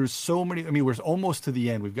gone through so many. I mean, we're almost to the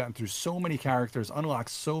end. We've gotten through so many characters, unlocked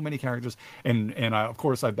so many characters, and of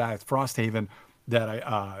course I backed Frosthaven.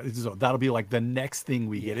 That'll be like the next thing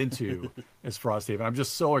we get into is Frosthaven. I'm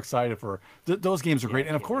just so excited for those games are Yeah, I great,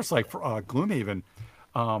 and of can't wait course for like that. for Gloomhaven.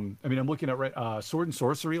 I mean, I'm looking at Sword and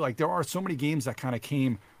Sorcery. Like there are so many games that kind of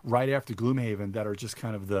came right after Gloomhaven that are just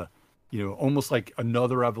kind of almost like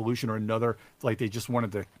another evolution, or another, like they just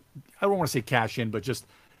wanted to, I don't want to say cash in, but just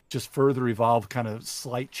further evolve, kind of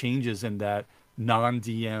slight changes in that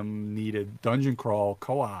non-DM needed dungeon crawl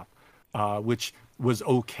co-op, which was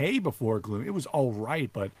okay before Gloom. It was all right,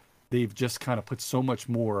 but they've just kind of put so much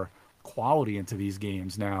more quality into these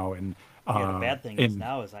games now, and Yeah, the bad thing is and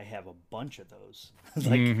now is I have a bunch of those. It's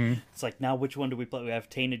like mhm. it's like now which one do we play? We have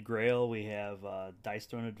Tainted Grail, we have Dice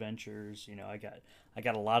Throne Adventures. I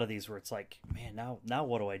got a lot of these where it's like, man, now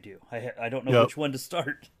what do I do? I don't know Yep. which one to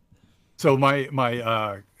start. So my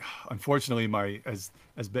unfortunately, my as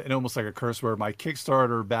been almost like a curse word, my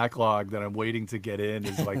Kickstarter backlog that I'm waiting to get in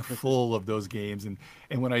is like full of those games. And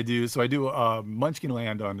when I do, so I do Munchkin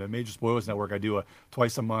Land on the Major Spoilers Network. I do a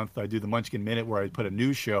twice a month. I do the Munchkin Minute, where I put a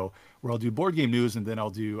news show where I'll do board game news, and then I'll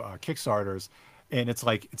do Kickstarters. And it's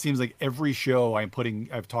like, it seems like every show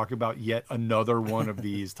I've talked about yet another one of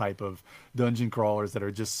these type of dungeon crawlers that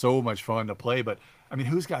are just so much fun to play. But I mean,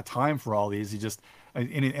 who's got time for all these? You just,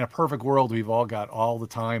 in a perfect world, we've all got all the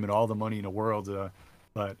time and all the money in the world.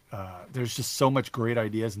 But there's just so much great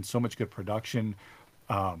ideas and so much good production.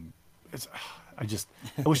 Um, it's, I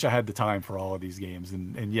wish I had the time for all of these games,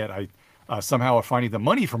 and yet somehow are finding the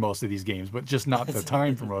money for most of these games, but just not the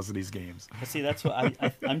time for most of these games. But see, that's what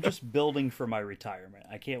I'm just building for my retirement.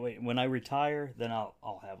 I can't wait. When I retire, then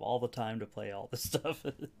I'll have all the time to play all this stuff.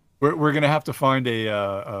 We're gonna have to find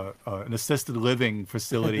an assisted living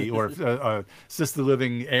facility, or a assisted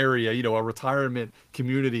living area, a retirement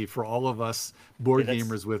community for all of us Yeah, board that's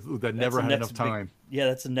gamers that that's never the had enough next big. time. Yeah,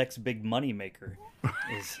 that's the next big money maker,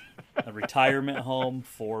 is a retirement home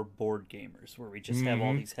for board gamers where we just have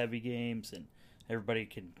all Hmm. these heavy games and everybody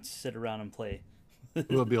can sit around and play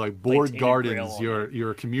It'll be like play board Tainted Grail gardens, all night.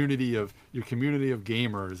 your community of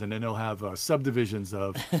gamers, and then they'll have subdivisions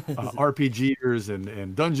of RPGers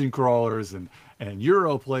and dungeon crawlers and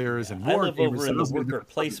Euro players Yeah, and I war live gamers. over So in the those are gonna be worker different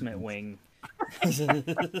placement subdivisions. wing.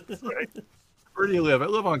 Right. Where do you live? I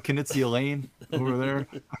live on Knitsia Lane over there.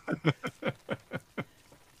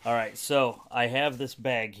 All right, so I have this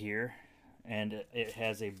bag here, and it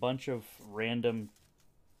has a bunch of random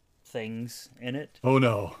things in it, Oh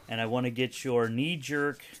no. and I want to get your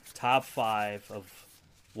knee-jerk top five of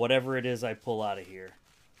whatever it is I pull out of here.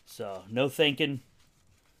 So no thinking,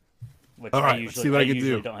 which All I right, let's see usually what I I can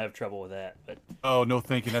usually do. don't have trouble with that. But Oh, no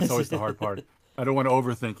thinking. That's always the hard part. I don't want to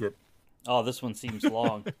overthink it. oh, this one seems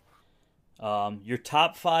long. Your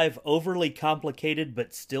top five overly complicated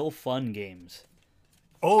but still fun games.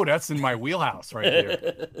 Oh, that's in my wheelhouse right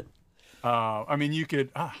there. I mean, you could.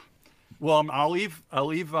 Well, I'm gonna leave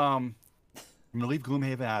Gloomhaven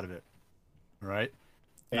out of it. All right.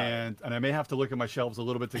 All right. And I may have to look at my shelves a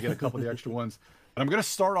little bit to get a couple of the extra ones. But I'm gonna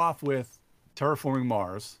start off with Terraforming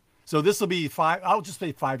Mars. So this will be five. I'll just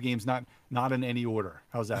say 5 games, not in any order.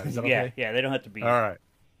 How's that? Is that Yeah, okay? yeah, they don't have to be. All right.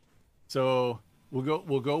 So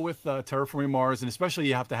we'll go with Terraforming Mars, and especially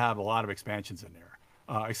you have to have a lot of expansions in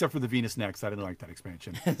there, except for the Venus Next. I didn't like that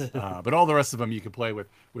expansion, but all the rest of them you can play with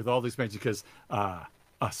all the expansions because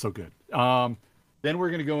so good. Then we're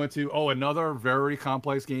going to go into another very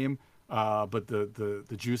complex game, but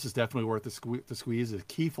the juice is definitely worth the squeeze. Is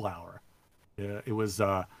Keyflower. Yeah, it was.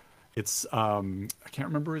 It's I can't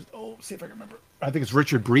remember his. Oh, see if I can remember. I think it's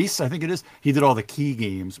Richard Brees. I think it is. He did all the Key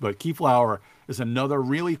games, but Keyflower is another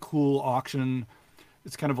really cool auction.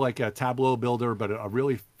 It's kind of like a tableau builder, but a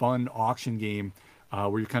really fun auction game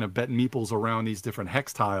where you're kind of betting meeples around these different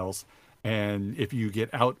hex tiles, and if you get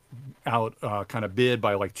out kind of bid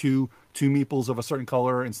by like two meeples of a certain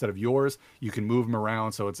color instead of yours, you can move them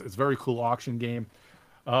around. So it's a very cool auction game.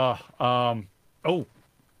 Uh, um, oh,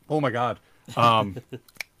 oh my God. Um,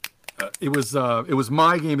 it was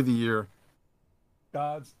my game of the year.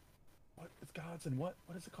 Gods, what? It's Gods and what?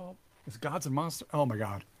 What is it called? It's Gods and Monster. Oh my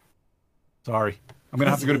God. Sorry, I'm gonna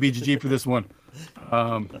have to go to BGG for this one.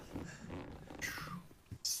 Um,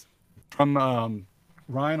 from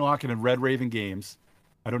Ryan Lockett and Red Raven Games.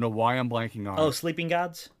 I don't know why I'm blanking on Oh, it. Sleeping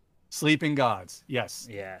Gods? Sleeping Gods. Yes.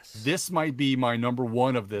 Yes. This might be my number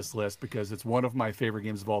one of this list because it's one of my favorite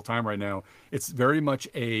games of all time right now. It's very much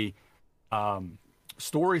a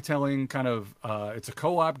storytelling kind of it's a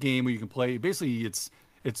co-op game where you can play basically it's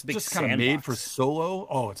Big just kind of made for sandbox. solo.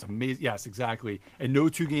 Oh, it's amazing. Yes, exactly. And no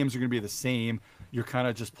two games are going to be the same. You're kind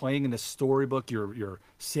of just playing in this storybook. You're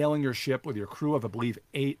sailing your ship with your crew of, I believe,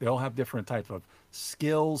 8. They all have different types of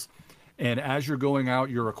skills. And as you're going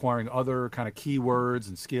out, you're acquiring other kind of keywords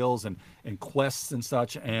and skills and quests and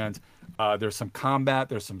such. And there's some combat,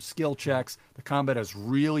 there's some skill checks. The combat is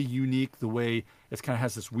really unique the way it kind of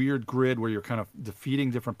has this weird grid where you're kind of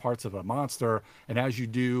defeating different parts of a monster. And as you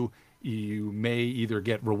do, you may either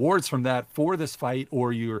get rewards from that for this fight,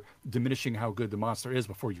 or you're diminishing how good the monster is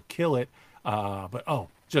before you kill it. But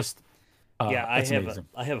just Yeah, it's amazing.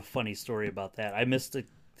 I have a funny story about that. I missed the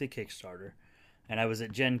Kickstarter, and I was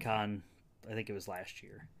at Gen Con, I think it was last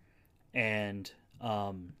year, and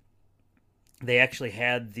they actually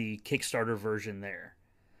had the Kickstarter version there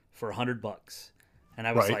for $100, and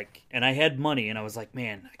I was Right. like, and I had money, and I was like,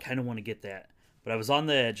 man, I kind of want to get that, but I was on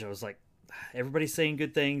the edge. I was like, everybody's saying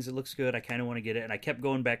good things. It looks good. I kind of want to get it, and I kept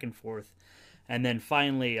going back and forth, and then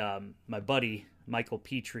finally, my buddy Michael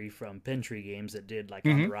Petrie from Pentry Games that did like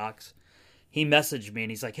On the Hmm. Rocks, he messaged me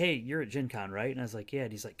and he's like, "Hey, you're at Gen Con, right?" And I was like, "Yeah."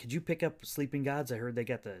 And he's like, "Could you pick up Sleeping Gods? I heard they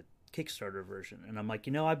got the Kickstarter version." And I'm like,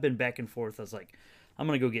 I've been back and forth. I was like, I'm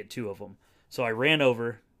gonna go get 2 of them. So I ran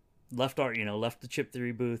over, left the Chip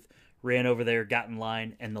Theory booth, ran over there, got in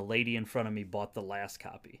line, and the lady in front of me bought the last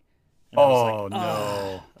copy. And I was like, Oh ah.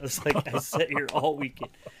 no. I was like, I sat here all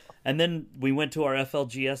weekend. And then we went to our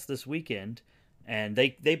FLGS this weekend, and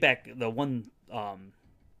they back the one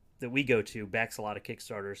that we go to backs a lot of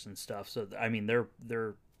Kickstarters and stuff. So I mean,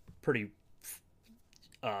 they're pretty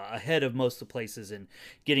ahead of most of the places in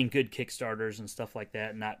getting good Kickstarters and stuff like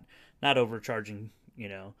that, not overcharging,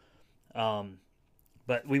 Um,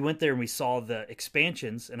 but we went there and we saw the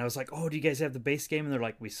expansions, and I was like, "Oh, do you guys have the base game?" And they're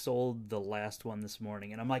like, "We sold the last one this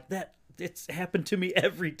morning." And I'm like, "That it's happened to me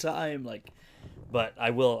every time." Like, but I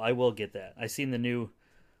will get that. I seen the new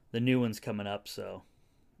ones coming up, so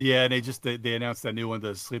Yeah, and they announced that new one,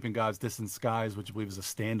 the Sleeping Gods Distant Skies, which I believe is a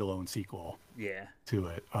standalone sequel yeah. to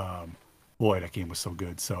it. Boy, that game was so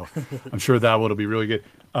good. So I'm sure that one will be really good.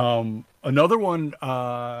 Another one,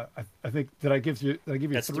 I think did I give you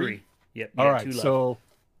That's 3? 3. Yep, you All got right, 2 left. so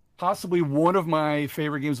possibly one of my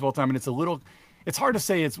favorite games of all time, and it's hard to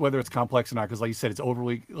say it's whether it's complex or not because, like you said, it's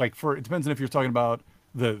overly it depends on if you're talking about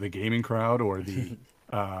the gaming crowd or the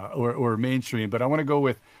or mainstream. But I want to go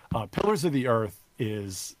with Pillars of the Earth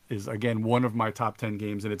is again one of my top 10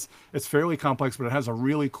 games, and it's fairly complex, but it has a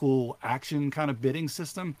really cool action kind of bidding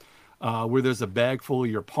system where there's a bag full of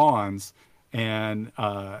your pawns, and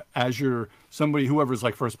as whoever's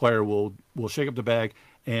like first player will shake up the bag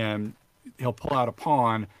and he'll pull out a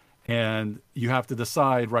pawn, and you have to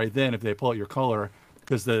decide right then if they pull out your color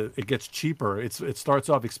because it gets cheaper. It starts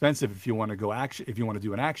off expensive if you want to go action if you want to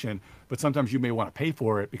do an action, but sometimes you may want to pay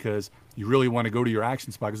for it because you really want to go to your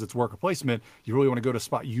action spot because it's worker placement. You really want to go to a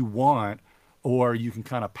spot you want, or you can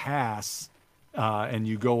kind of pass and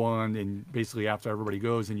you go on and basically after everybody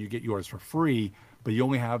goes and you get yours for free, but you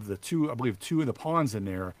only have I believe two of the pawns in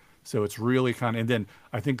there, so it's really kind of. And then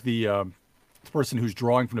I think the person who's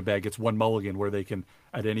drawing from the bag gets 1 mulligan where they can,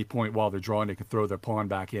 at any point while they're drawing, they can throw their pawn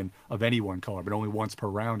back in of any one color, but only once per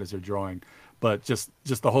round as they're drawing. But just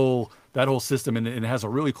that whole system, and it has a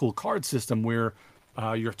really cool card system where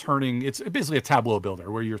you're turning. It's basically a tableau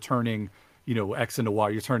builder where you're turning, X into Y.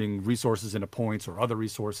 You're turning resources into points or other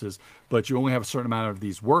resources, but you only have a certain amount of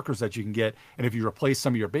these workers that you can get. And if you replace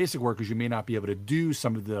some of your basic workers, you may not be able to do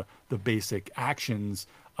some of the basic actions.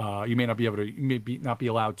 You may not be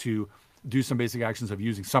allowed to do some basic actions of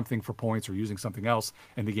using something for points or using something else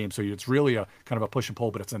in the game. So it's really a kind of a push and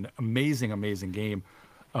pull, but it's an amazing, amazing game.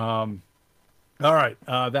 All right,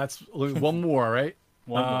 that's one more, right?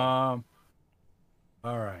 One more.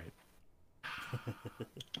 All right.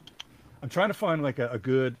 I'm trying to find like a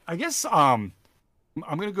good. I guess I'm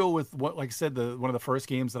gonna go with what, like I said, the one of the first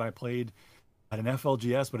games that I played at an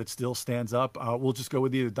FLGS, but it still stands up. We'll just go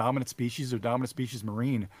with either Dominant Species or Dominant Species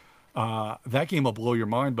Marine. That game will blow your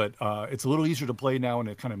mind, but it's a little easier to play now and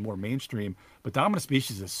it kind of more mainstream. But Dominant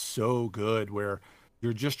Species is so good, where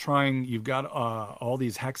you're just trying. You've got all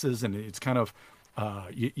these hexes, and it's kind of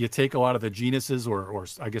you take a lot of the genuses, or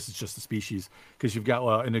I guess it's just the species, because you've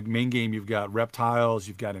got in the main game you've got reptiles,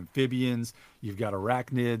 you've got amphibians, you've got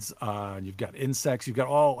arachnids, you've got insects, you've got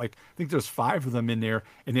all, like, I think there's 5 of them in there,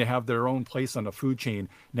 and they have their own place on the food chain.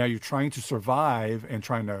 Now you're trying to survive and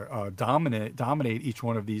trying to dominate each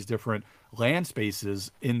one of these different land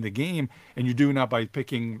spaces in the game, and you're doing that by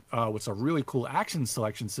picking what's a really cool action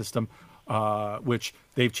selection system. Which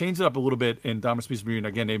they've changed it up a little bit in Dominant Species Marine.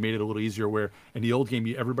 Again, they made it a little easier, where in the old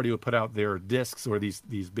game, everybody would put out their discs, or these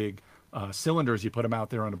big cylinders. You put them out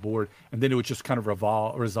there on the board, and then it would just kind of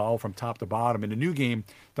resolve from top to bottom. In the new game,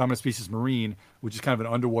 Dominant Species Marine, which is kind of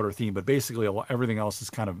an underwater theme, but basically everything else is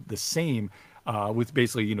kind of the same, with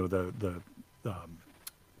basically, the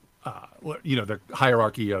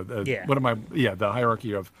hierarchy of the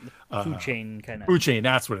hierarchy of food chain kind of food chain.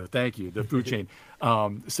 That's what thank you, the food chain.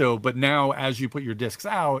 But now as you put your discs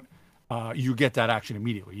out, you get that action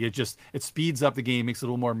immediately. It speeds up the game, makes it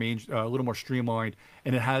a little more streamlined,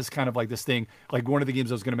 and it has kind of like this thing. Like one of the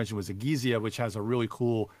games I was going to mention was Agizia, which has a really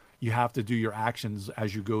cool. You have to do your actions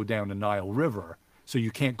as you go down the Nile River, so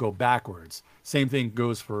you can't go backwards. Same thing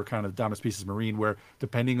goes for kind of Dominant Species Marine, where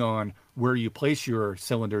depending on where you place your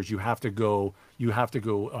cylinders, you have to go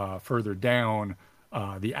further down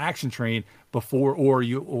the action train before,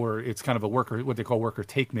 or it's kind of what they call worker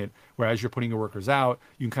takement, where as you're putting your workers out,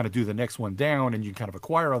 you can kind of do the next one down, and you can kind of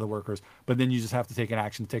acquire other workers, but then you just have to take an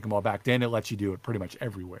action to take them all back. Then it lets you do it pretty much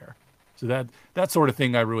everywhere. So that sort of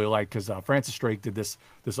thing I really like, because Francis Drake did this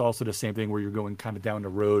also the same thing, where you're going kind of down the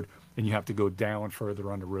road and you have to go down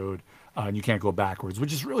further on the road, and you can't go backwards,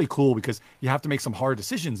 which is really cool because you have to make some hard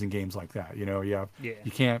decisions in games like that.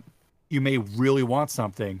 You may really want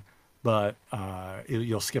something, but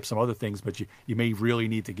you'll skip some other things, but you may really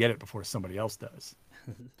need to get it before somebody else does.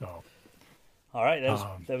 So, all right,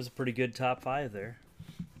 that was a pretty good top 5 there.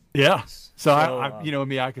 Yeah. So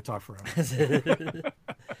I could talk forever.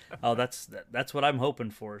 Oh, that's what I'm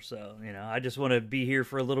hoping for. So, I just want to be here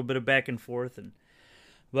for a little bit of back and forth.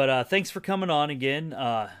 But thanks for coming on again.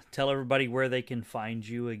 Tell everybody where they can find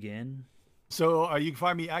you again. So you can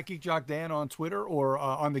find me at Geek Jock Dan on Twitter, or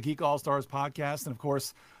on the Geek All Stars podcast. And of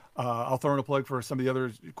course, I'll throw in a plug for some of the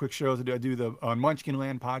other quick shows I do on Munchkin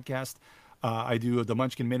Land podcast. I do the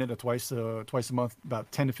Munchkin Minute twice a month,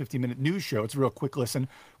 about 10 to 15 minute news show. It's a real quick listen,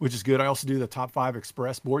 which is good. I also do the Top 5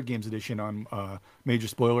 Express Board Games edition on Major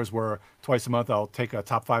Spoilers, where twice a month I'll take a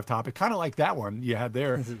top 5 topic, kind of like that one you had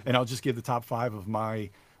there, and I'll just give the top 5 of my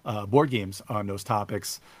board games on those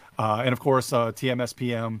topics. And of course,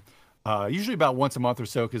 TMSPM. Usually about once a month or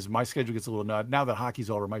so, because my schedule gets a little nut. Now that hockey's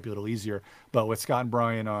over, it might be a little easier. But with Scott and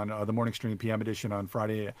Brian on the Morning Stream PM edition on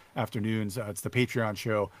Friday afternoons, it's the Patreon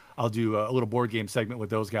show. I'll do a little board game segment with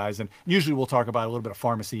those guys, and usually we'll talk about a little bit of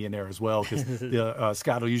pharmacy in there as well, because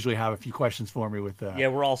Scott will usually have a few questions for me with.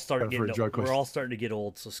 We're all starting to get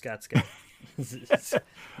old, so Scott's got.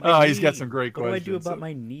 He's got some great questions. What do I do about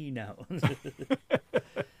my knee now?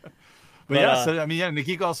 But in the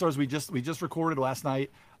Geek All Stars, we just recorded last night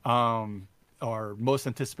our most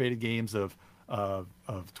anticipated games of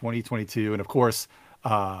 2022, and of course,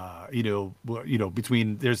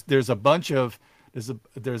 between there's a bunch of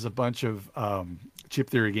Chip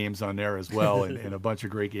Theory games on there as well, and a bunch of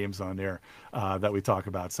great games on there that we talk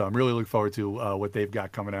about. So I'm really looking forward to what they've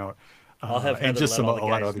got coming out. I'll have Heather and just let some all the a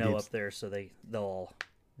lot of guys other know games up there, so they'll all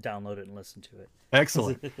download it and listen to it.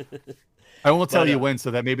 Excellent. I won't tell you when, so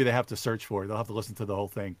that maybe they have to search for it. They'll have to listen to the whole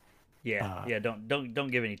thing.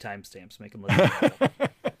 Don't give any timestamps. Make them listen.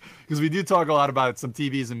 Because we do talk a lot about some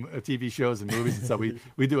TV shows and movies and stuff.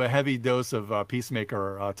 We do a heavy dose of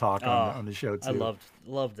Peacemaker talk on the show too. I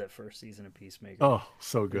loved that first season of Peacemaker. Oh,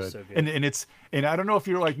 so good. And I don't know if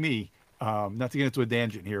you're like me. Not to get into a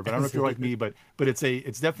tangent here, but I don't know if you're like me, but it's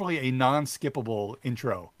definitely a non-skippable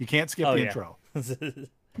intro. You can't skip the intro.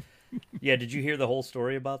 Yeah, did you hear the whole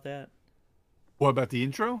story about that? What about the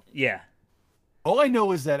intro? Yeah. All I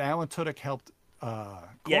know is that Alan Tudyk helped.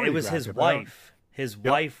 It was his wife. His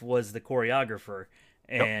wife was the choreographer,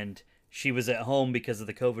 and she was at home because of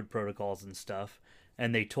the COVID protocols and stuff.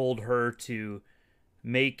 and they told her to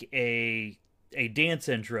make a dance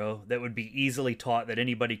intro that would be easily taught that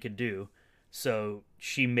anybody could do. So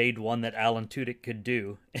she made one that Alan Tudyk could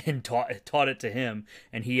do and taught it to him,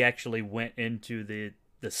 and he actually went into the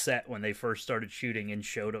set when they first started shooting and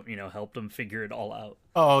showed him, helped him figure it all out.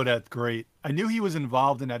 Oh, that's great. I knew he was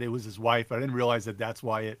involved in that. It was his wife, but I didn't realize that that's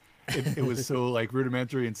why it was so like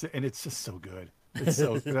rudimentary and it's just so good. It's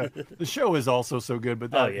so the show is also so good,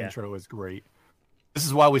 but that intro is great. This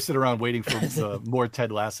is why we sit around waiting for more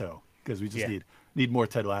Ted Lasso, because we just need more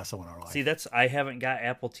Ted Lasso in our life. See, I haven't got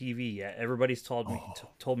Apple TV yet. Everybody's told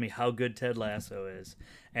me how good Ted Lasso is,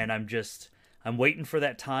 and I'm waiting for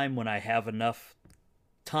that time when I have enough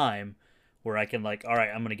time where I can all right,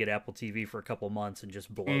 I'm gonna get Apple TV for a couple months and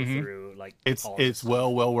just blow through it's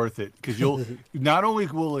well worth it, because you'll not only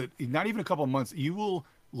will it not even a couple months, you will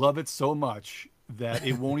love it so much that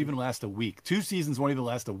it won't even last a week. 2 seasons won't even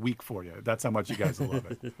last a week for you. That's how much you guys will love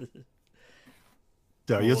it.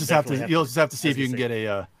 So you'll just have to see if you can get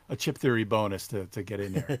a Chip Theory bonus to get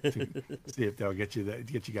in there to see if they'll get you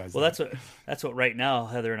guys. Well, that's what right now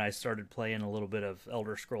Heather and I started playing a little bit of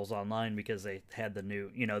Elder Scrolls Online, because they had the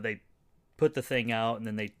new, they put the thing out and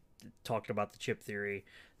then they talked about the Chip Theory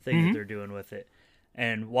thing that they're doing with it.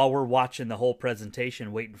 And while we're watching the whole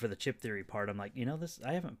presentation, waiting for the Chip Theory part, I'm like,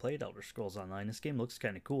 I haven't played Elder Scrolls Online. This game looks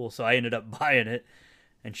kind of cool. So I ended up buying it,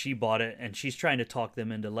 and she bought it, and she's trying to talk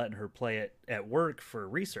them into letting her play it at work for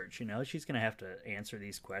research. She's going to have to answer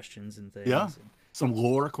these questions and things. Yeah, some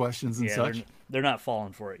lore questions and such. They're not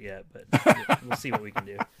falling for it yet, but we'll see what we can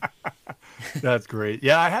do. That's great.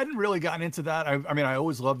 Yeah, I hadn't really gotten into that. I mean, I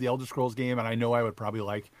always loved the Elder Scrolls game, and I know I would probably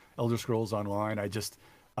like Elder Scrolls Online. I just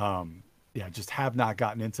just have not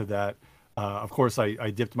gotten into that. Of course,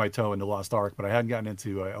 I dipped my toe into Lost Ark, but I hadn't gotten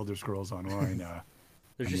into Elder Scrolls Online.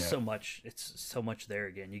 There's just so much. It's so much there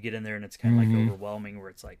again. You get in there and it's kind of like overwhelming, where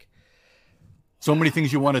it's like so many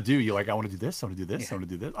things you want to do. You're like, I want to do this. I want to do this. I want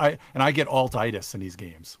to do this. I get alt-itis in these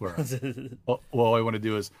games where all I want to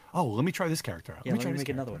do is, let me try this character. Let me make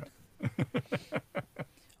another one.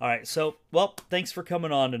 All right. So, well, thanks for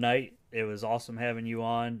coming on tonight. It was awesome having you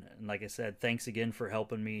on. And like I said, thanks again for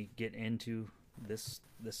helping me get into this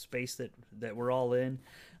space that we're all in.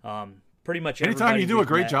 Pretty much anytime you do a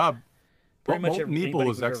great job. Pretty much Meeple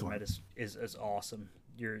is excellent. Is awesome.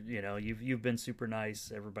 You've been super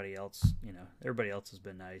nice. Everybody else has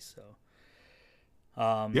been nice.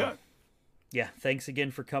 So, yeah. Thanks again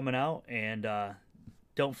for coming out, and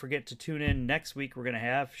don't forget to tune in next week. We're gonna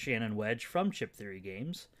have Shannon Wedge from Chip Theory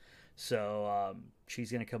Games. So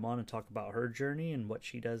she's gonna come on and talk about her journey and what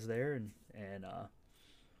she does there, and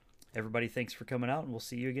everybody, thanks for coming out, and we'll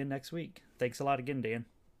see you again next week. Thanks a lot again, Dan.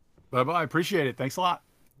 Bye-bye. Appreciate it. Thanks a lot.